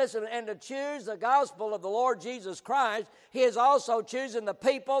Christ." Listen, and to choose the gospel of the Lord Jesus Christ, he is also choosing the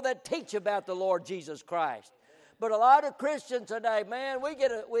people that teach about the Lord Jesus Christ. But a lot of Christians today, man, we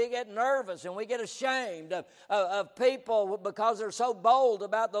get nervous and we get ashamed of people because they're so bold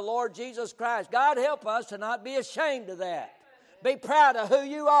about the Lord Jesus Christ. God help us to not be ashamed of that. Be proud of who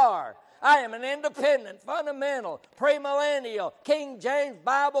you are. I am an independent, fundamental, premillennial, King James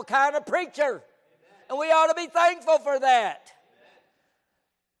Bible kind of preacher. And we ought to be thankful for that.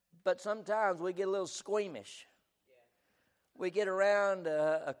 But sometimes we get a little squeamish. We get around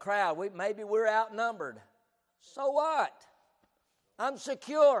a crowd. Maybe we're outnumbered. So what? I'm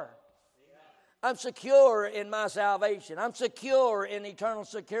secure. I'm secure in my salvation. I'm secure in eternal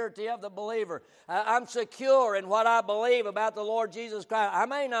security of the believer. I'm secure in what I believe about the Lord Jesus Christ. I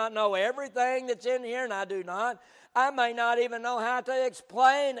may not know everything that's in here, and I do not. I may not even know how to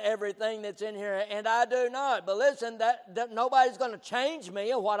explain everything that's in here, and I do not. But listen, that nobody's going to change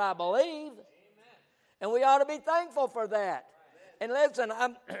me of what I believe. Amen. And we ought to be thankful for that. And listen,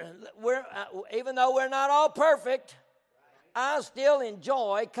 even though we're not all perfect, I still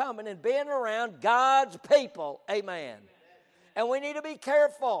enjoy coming and being around God's people. Amen. And we need to be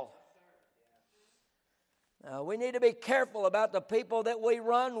careful. We need to be careful about the people that we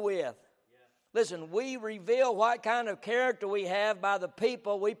run with. Listen, we reveal what kind of character we have by the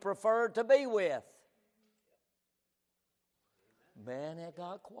people we prefer to be with. Man, it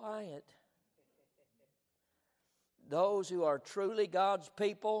got quiet. Those who are truly God's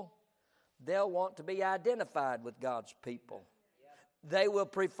people, they'll want to be identified with God's people. They will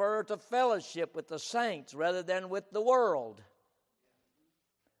prefer to fellowship with the saints rather than with the world.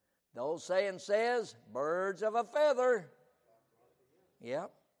 The old saying says, birds of a feather.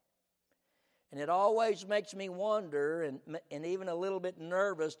 Yep. And it always makes me wonder and even a little bit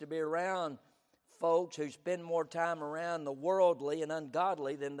nervous to be around folks who spend more time around the worldly and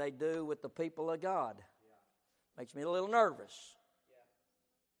ungodly than they do with the people of God. Makes me a little nervous.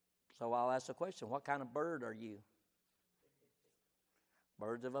 So I'll ask the question, what kind of bird are you?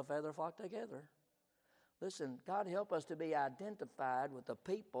 Birds of a feather flock together. Listen, God help us to be identified with the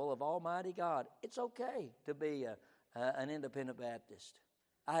people of Almighty God. It's okay to be an independent Baptist.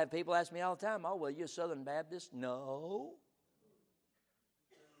 I have people ask me all the time, oh, well, you're a Southern Baptist? No.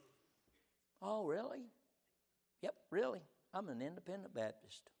 Oh, really? Yep, really. I'm an independent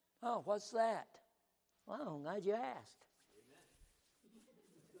Baptist. Oh, what's that? Well, I'm glad you asked.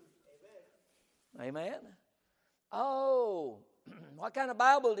 Amen. Amen. Oh, what kind of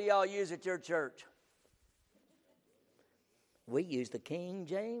Bible do y'all use at your church? We use the King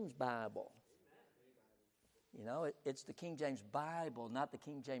James Bible. You know, it's the King James Bible, not the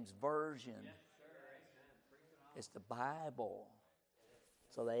King James Version. It's the Bible.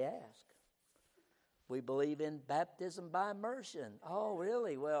 So they ask. We believe in baptism by immersion. Oh,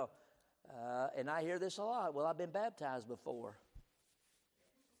 really? Well, and I hear this a lot. Well, I've been baptized before.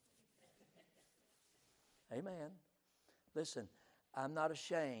 Amen. Listen, I'm not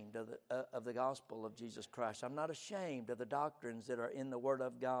ashamed of the gospel of Jesus Christ. I'm not ashamed of the doctrines that are in the Word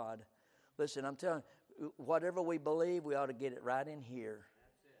of God. Listen, I'm telling you, whatever we believe, we ought to get it right in here.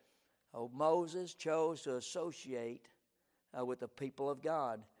 Oh, Moses chose to associate with the people of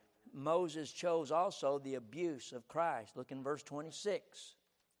God. Moses chose also the abuse of Christ. Look in verse 26.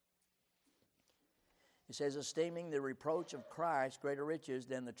 It says, esteeming the reproach of Christ greater riches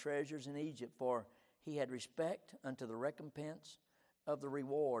than the treasures in Egypt, for he had respect unto the recompense of the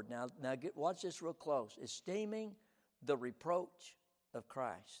reward. Now watch this real close. Esteeming the reproach of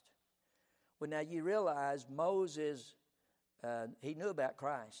Christ. Well, now you realize Moses, he knew about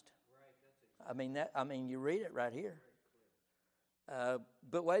Christ. I mean, you read it right here.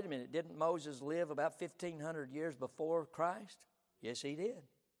 But wait a minute, didn't Moses live about 1,500 years before Christ? Yes, he did.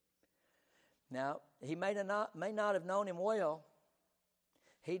 Now, he may not have known him well.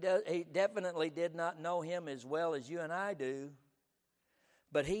 He definitely did not know him as well as you and I do,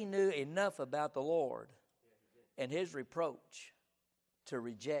 but he knew enough about the Lord and his reproach to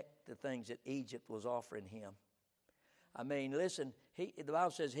reject the things that Egypt was offering him. I mean, listen, the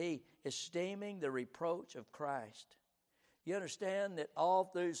Bible says he esteeming the reproach of Christ. You understand that all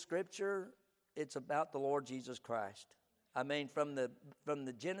through Scripture, it's about the Lord Jesus Christ. I mean, from the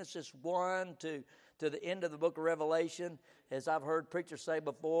Genesis 1 to the end of the book of Revelation, as I've heard preachers say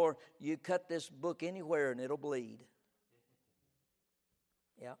before, you cut this book anywhere and it'll bleed.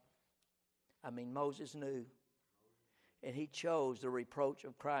 Yeah. I mean, Moses knew. And he chose the reproach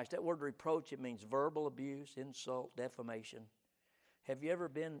of Christ. That word reproach, it means verbal abuse, insult, defamation. Have you ever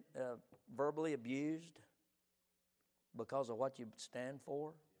been verbally abused because of what you stand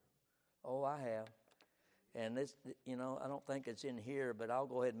for? Oh, I have. And this, I don't think it's in here, but I'll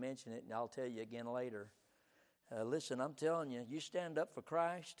go ahead and mention it, and I'll tell you again later. Listen, I'm telling you, you stand up for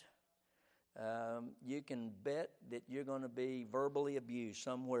Christ, you can bet that you're going to be verbally abused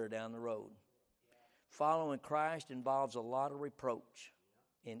somewhere down the road. Following Christ involves a lot of reproach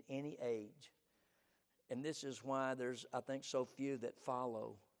in any age. And this is why there's, I think, so few that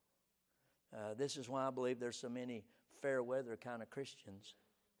follow. This is why I believe there's so many fair weather kind of Christians.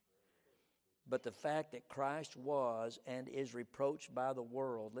 But the fact that Christ was and is reproached by the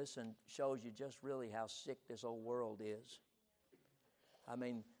world, listen, shows you just really how sick this old world is. I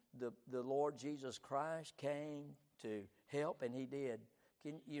mean, the Lord Jesus Christ came to help, and he did.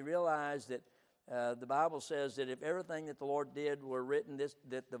 Can you realize that the Bible says that if everything that the Lord did were written,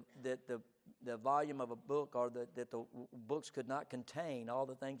 that the volume of a book, or that the books could not contain all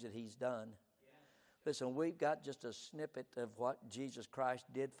the things that he's done. Listen, we've got just a snippet of what Jesus Christ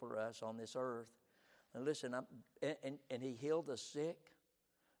did for us on this earth. And listen, and he healed the sick,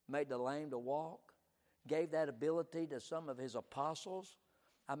 made the lame to walk, gave that ability to some of his apostles.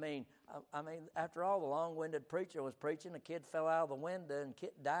 I mean, after all, the long-winded preacher was preaching, a kid fell out of the window and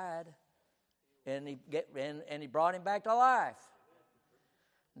kid died, and he brought him back to life.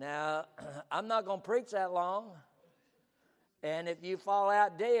 Now, I'm not going to preach that long, and if you fall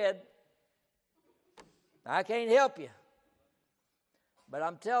out dead, I can't help you. But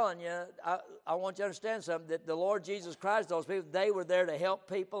I'm telling you, I want you to understand something, that the Lord Jesus Christ, those people, they were there to help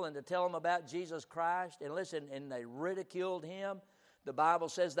people and to tell them about Jesus Christ. And listen, and they ridiculed him. The Bible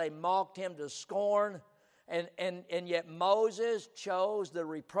says they mocked him to scorn. And yet Moses chose the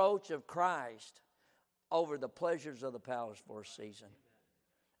reproach of Christ over the pleasures of the palace for a season.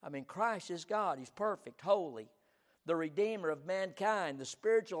 I mean, Christ is God. He's perfect, holy, the Redeemer of mankind, the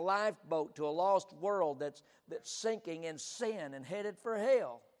spiritual lifeboat to a lost world that's sinking in sin and headed for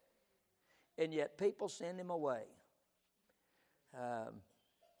hell. And yet people send him away.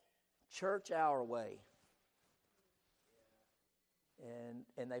 Church our way.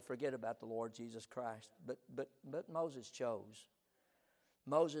 And they forget about the Lord Jesus Christ. But Moses chose.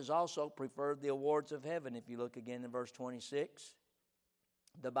 Moses also preferred the awards of heaven. If you look again in verse 26,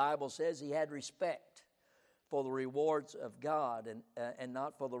 the Bible says he had respect for the rewards of God and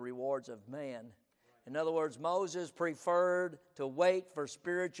not for the rewards of man. In other words, Moses preferred to wait for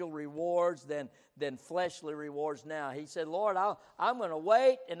spiritual rewards than fleshly rewards now. He said, Lord, I'm going to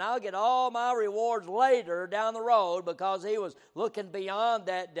wait and I'll get all my rewards later down the road, because he was looking beyond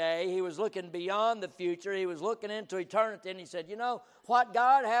that day. He was looking beyond the future. He was looking into eternity. And he said, you know, what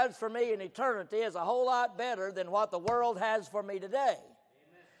God has for me in eternity is a whole lot better than what the world has for me today.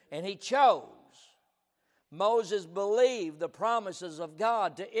 Amen. And he chose. Moses believed the promises of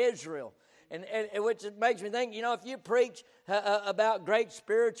God to Israel. And which makes me think, you know, if you preach about great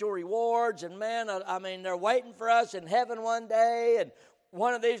spiritual rewards, and man, I mean, they're waiting for us in heaven one day, and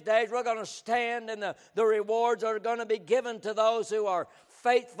one of these days we're going to stand and the rewards are going to be given to those who are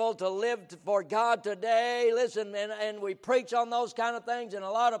faithful to live for God today. Listen, and we preach on those kind of things, and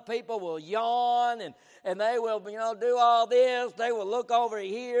a lot of people will yawn, and they will, you know, do all this. They will look over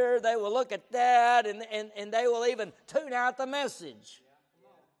here. They will look at that, and they will even tune out the message.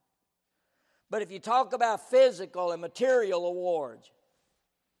 But if you talk about physical and material awards,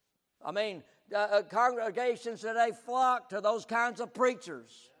 I mean, congregations today flock to those kinds of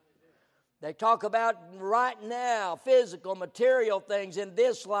preachers. They talk about right now physical, material things in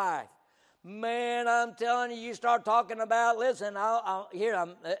this life. Man, I'm telling you, you start talking about, listen, I'm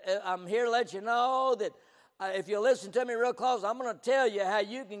here to let you know that if you listen to me real close, I'm going to tell you how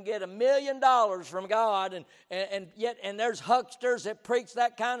you can get $1 million from God, and there's hucksters that preach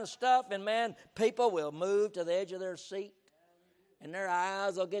that kind of stuff, and man, people will move to the edge of their seat and their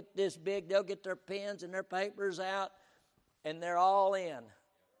eyes will get this big. They'll get their pens and their papers out, and they're all in.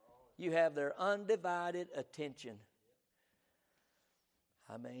 You have their undivided attention.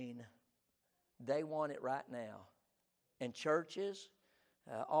 I mean, they want it right now. And churches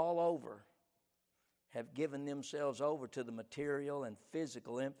all over have given themselves over to the material and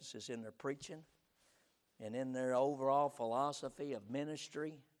physical emphasis in their preaching and in their overall philosophy of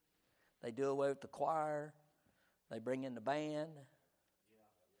ministry. They do away with the choir. They bring in the band.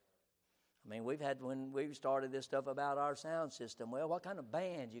 I mean, we've had, when we started this stuff about our sound system, well, what kind of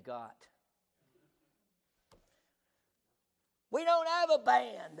band you got? We don't have a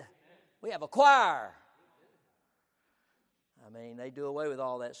band. We have a choir. I mean, they do away with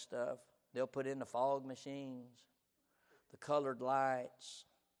all that stuff. They'll put in the fog machines, the colored lights.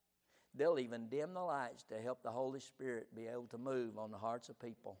 They'll even dim the lights to help the Holy Spirit be able to move on the hearts of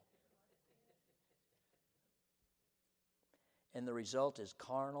people. And the result is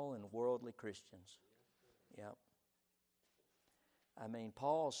carnal and worldly Christians. Yep. I mean,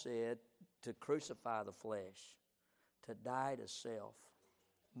 Paul said to crucify the flesh, to die to self.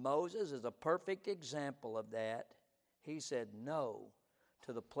 Moses is a perfect example of that. He said no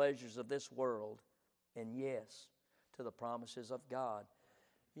to the pleasures of this world and yes to the promises of God.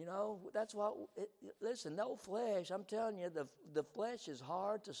 You know, that's what, listen, no flesh, I'm telling you, the flesh is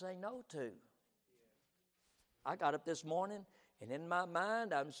hard to say no to. I got up this morning, and in my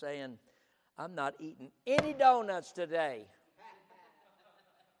mind, I'm saying, I'm not eating any donuts today.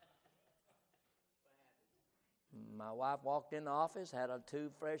 My wife walked in the office, had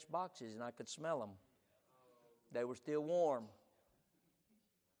 2 fresh boxes, and I could smell them. They were still warm.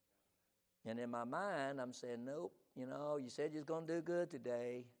 And in my mind, I'm saying, nope, you know, you said you was going to do good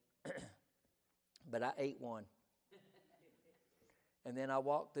today, but I ate one. And then I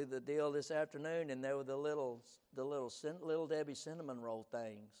walked through the deal this afternoon, and there were the little Debbie cinnamon roll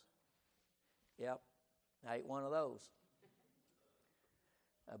things. Yep, I ate one of those.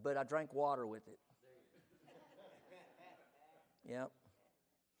 But I drank water with it. Yep.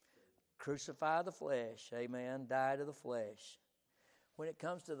 Crucify the flesh, amen, die to the flesh. When it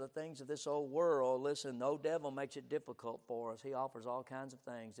comes to the things of this old world, listen, no devil makes it difficult for us. He offers all kinds of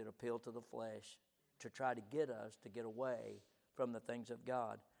things that appeal to the flesh to try to get us to get away from the things of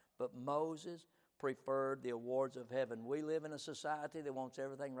God. But Moses preferred the awards of heaven. We live in a society that wants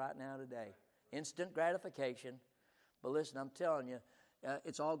everything right now today. Instant gratification. But listen, I'm telling you,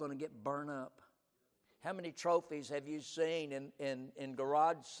 it's all going to get burned up. How many trophies have you seen in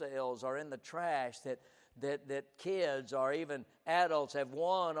garage sales or in the trash that kids or even adults have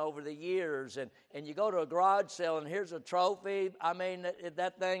won over the years? And you go to a garage sale and here's a trophy. I mean,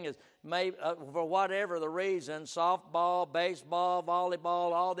 that thing is made for whatever the reason, softball, baseball,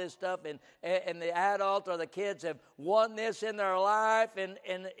 volleyball, all this stuff. And the adult or the kids have won this in their life.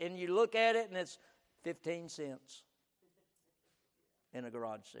 And you look at it and it's 15 cents in a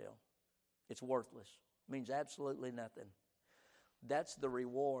garage sale. It's worthless. Means absolutely nothing. That's the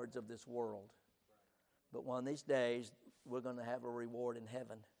rewards of this world. But one of these days, we're going to have a reward in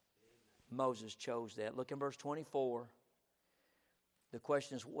heaven. Moses chose that. Look in verse 24. The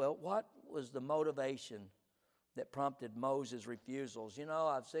question is, well, what was the motivation that prompted Moses' refusals? You know,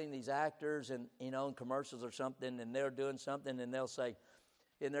 I've seen these actors and, you know, in commercials or something, and they're doing something, and they'll say,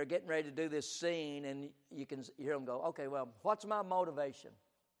 and they're getting ready to do this scene, and you can hear them go, okay, well, what's my motivation?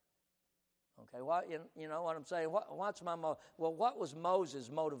 Okay, what, you know what I'm saying? What's my well, what was Moses'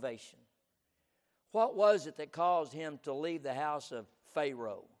 motivation? What was it that caused him to leave the house of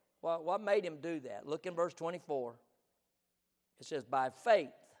Pharaoh? What made him do that? Look in verse 24. It says, by faith,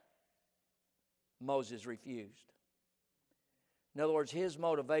 Moses refused. In other words, his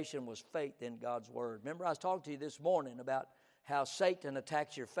motivation was faith in God's word. Remember, I was talking to you this morning about how Satan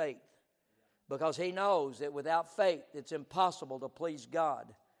attacks your faith because he knows that without faith, it's impossible to please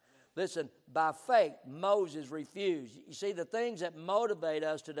God. Listen, by faith, Moses refused. You see, the things that motivate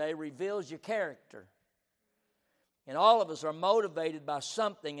us today reveals your character. And all of us are motivated by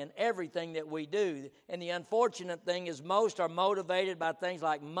something in everything that we do. And the unfortunate thing is most are motivated by things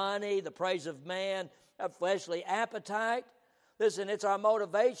like money, the praise of man, a fleshly appetite. Listen, it's our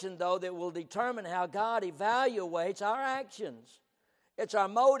motivation, though, that will determine how God evaluates our actions. It's our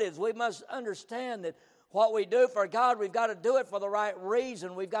motives. We must understand that what we do for God, we've got to do it for the right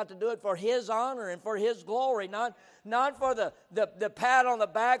reason. We've got to do it for His honor and for His glory, not for the pat on the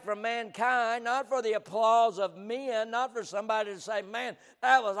back from mankind, not for the applause of men, not for somebody to say, man,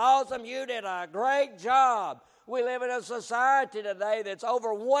 that was awesome, you did a great job. We live in a society today that's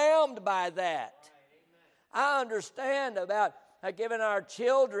overwhelmed by that. I understand about giving our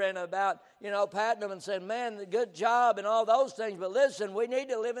children, about, patting them and saying, man, good job and all those things. But listen, we need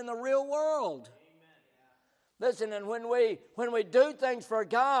to live in the real world. Listen, and when we do things for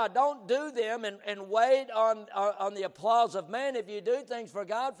God, don't do them and wait on the applause of man. If you do things for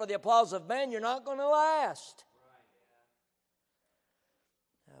God for the applause of man, you're not going to last.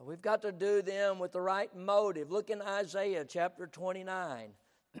 We've got to do them with the right motive. Look in Isaiah chapter 29.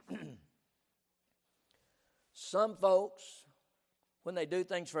 Some folks, when they do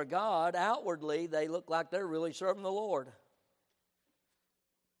things for God, outwardly they look like they're really serving the Lord.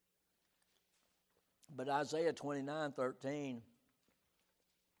 But Isaiah 29:13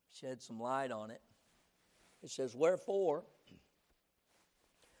 sheds some light on it. It says, wherefore,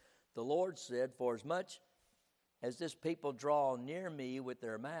 the Lord said, for as much as this people draw near me with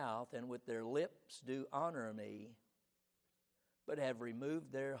their mouth and with their lips do honor me, but have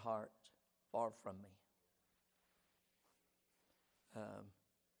removed their heart far from me.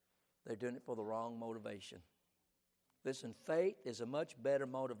 They're doing it for the wrong motivation. Listen, faith is a much better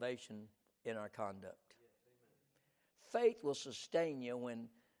motivation in our conduct. Faith will sustain you when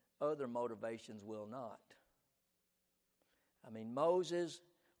other motivations will not. I mean, Moses,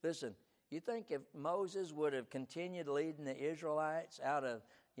 listen, you think if Moses would have continued leading the Israelites out of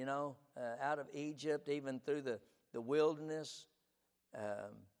Egypt, even through the wilderness,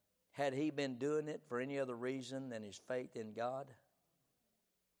 had he been doing it for any other reason than his faith in God?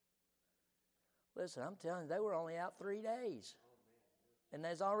 Listen, I'm telling you, they were only out 3 days. And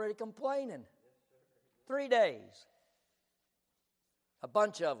they's already complaining. 3 days. A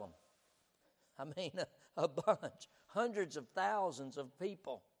bunch of them. I mean, a bunch. Hundreds of thousands of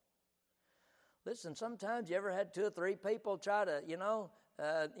people. Listen, sometimes you ever had 2 or 3 people try to,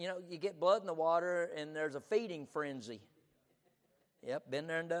 you get blood in the water and there's a feeding frenzy. Yep, been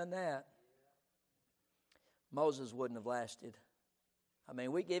there and done that. Moses wouldn't have lasted. I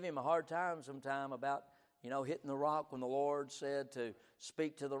mean, we give him a hard time sometime about, hitting the rock when the Lord said to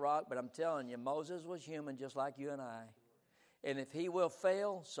speak to the rock. But I'm telling you, Moses was human just like you and I. And if he will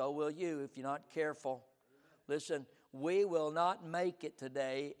fail, so will you if you're not careful. Listen, we will not make it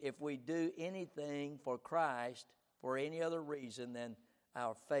today if we do anything for Christ for any other reason than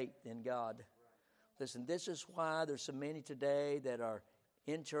our faith in God. Listen, this is why there's so many today that are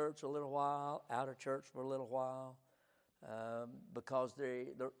in church a little while, out of church for a little while, because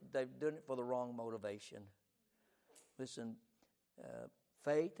they've done it for the wrong motivation. Listen,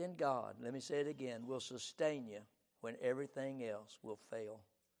 faith in God, let me say it again, will sustain you when everything else will fail.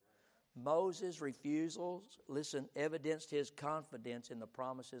 Moses' refusals, listen, evidenced his confidence in the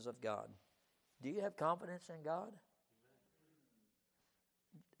promises of God. Do you have confidence in God?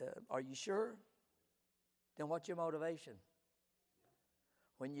 Are you sure? Then what's your motivation?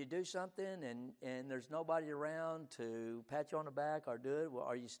 When you do something and there's nobody around to pat you on the back or do it, well,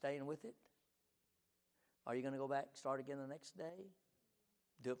 are you staying with it? Are you going to go back, start again the next day?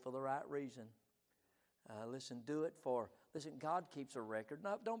 Do it for the right reason. Listen, God keeps a record.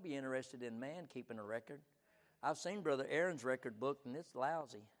 No, don't be interested in man keeping a record. I've seen Brother Aaron's record book, and it's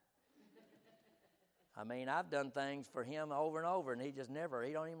lousy. I mean, I've done things for him over and over, and he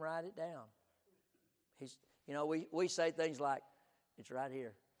don't even write it down. We say things like, it's right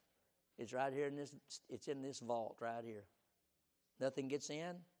here. It's right here it's in this vault right here. Nothing gets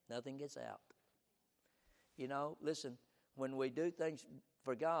in, nothing gets out. Listen, when we do things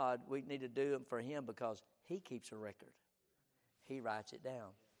for God, we need to do them for him because he keeps a record. He writes it down.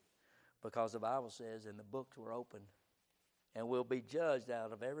 Because the Bible says, and the books were opened, and we'll be judged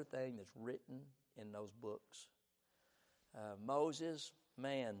out of everything that's written in those books. Moses,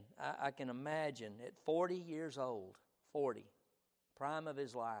 man, I can imagine at 40 years old, 40, prime of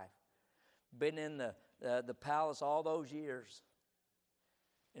his life, been in the palace all those years,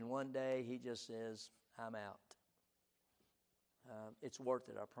 and one day he just says, I'm out. It's worth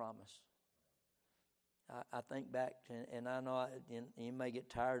it, I promise. I think back, and I know you may get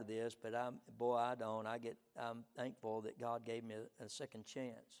tired of this, but I don't. I'm thankful that God gave me a second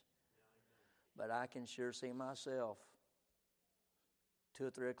chance. But I can sure see myself 2 or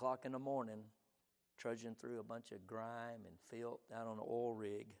 3 o'clock in the morning trudging through a bunch of grime and filth out on an oil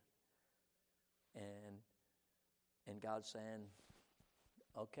rig, and God saying,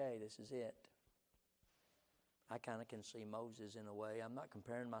 okay, this is it. I kind of can see Moses in a way. I'm not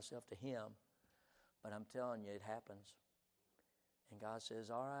comparing myself to him, but I'm telling you, it happens. And God says,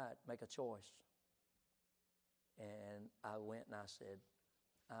 all right, make a choice. And I went and I said,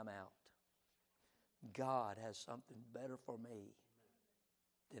 I'm out. God has something better for me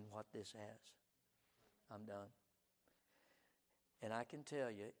than what this has. I'm done. And I can tell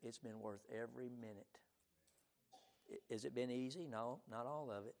you, it's been worth every minute. Has it been easy? No, not all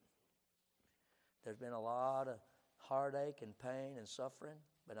of it. There's been a lot of heartache and pain and suffering,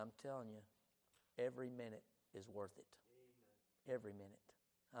 but I'm telling you, every minute is worth it. Amen. Every minute.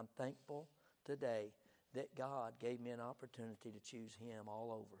 I'm thankful today that God gave me an opportunity to choose Him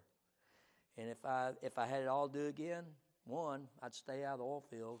all over. And if I had it all do again, one, I'd stay out of the oil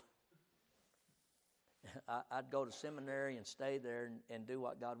field. I'd go to seminary and stay there and do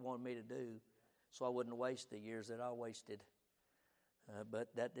what God wanted me to do, so I wouldn't waste the years that I wasted.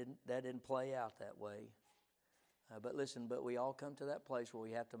 But that didn't play out that way. But listen, we all come to that place where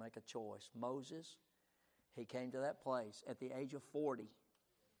we have to make a choice. Moses, he came to that place at the age of 40.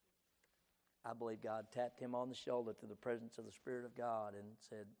 I believe God tapped him on the shoulder through the presence of the Spirit of God and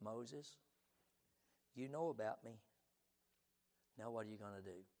said, Moses, you know about me. Now what are you going to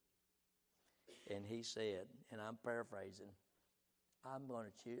do? And he said, and I'm paraphrasing, I'm going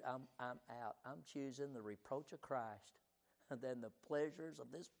to choose. I'm out. I'm choosing the reproach of Christ than the pleasures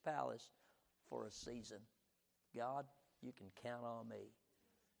of this palace for a season. God, you can count on me.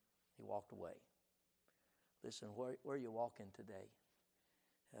 He walked away. Listen, where are you walking today?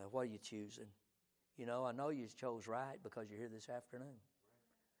 What are you choosing? You know, I know you chose right because you're here this afternoon.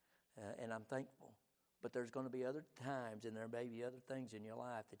 And I'm thankful. But there's going to be other times, and there may be other things in your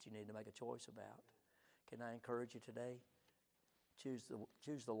life that you need to make a choice about. Can I encourage you today? Choose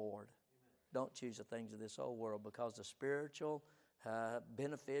the Lord. Amen. Don't choose the things of this old world, because the spiritual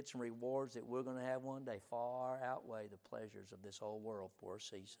benefits and rewards that we're going to have one day far outweigh the pleasures of this old world for a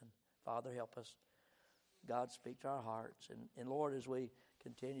season. Father, help us. God, speak to our hearts. And Lord, as we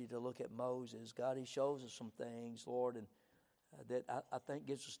continue to look at Moses, God, he shows us some things, Lord, and that I think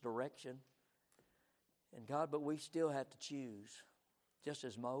gives us direction. And God, but we still have to choose. Just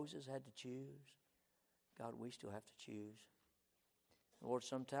as Moses had to choose, God, we still have to choose. Lord,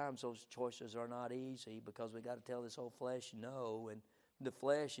 sometimes those choices are not easy because we got to tell this old flesh no, and the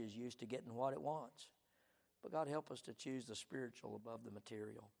flesh is used to getting what it wants. But God, help us to choose the spiritual above the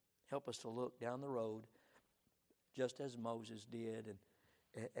material. Help us to look down the road just as Moses did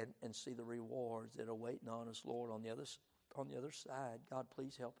and see the rewards that are waiting on us, Lord, on the other side. God,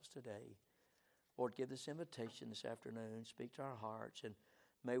 please help us today. Lord, give this invitation this afternoon. Speak to our hearts, and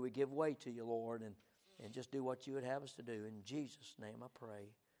may we give way to you, Lord, and just do what you would have us to do. In Jesus' name I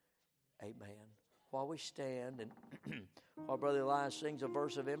pray. Amen. While we stand and while Brother Elias sings a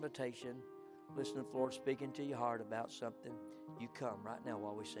verse of invitation, listen to the Lord speaking to your heart about something. You come right now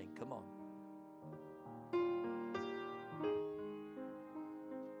while we sing. Come on.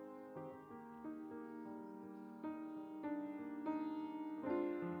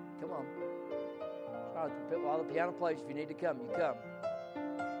 Come on. While the piano plays, if you need to come, you come.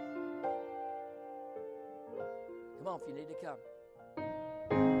 Come on, if you need to come.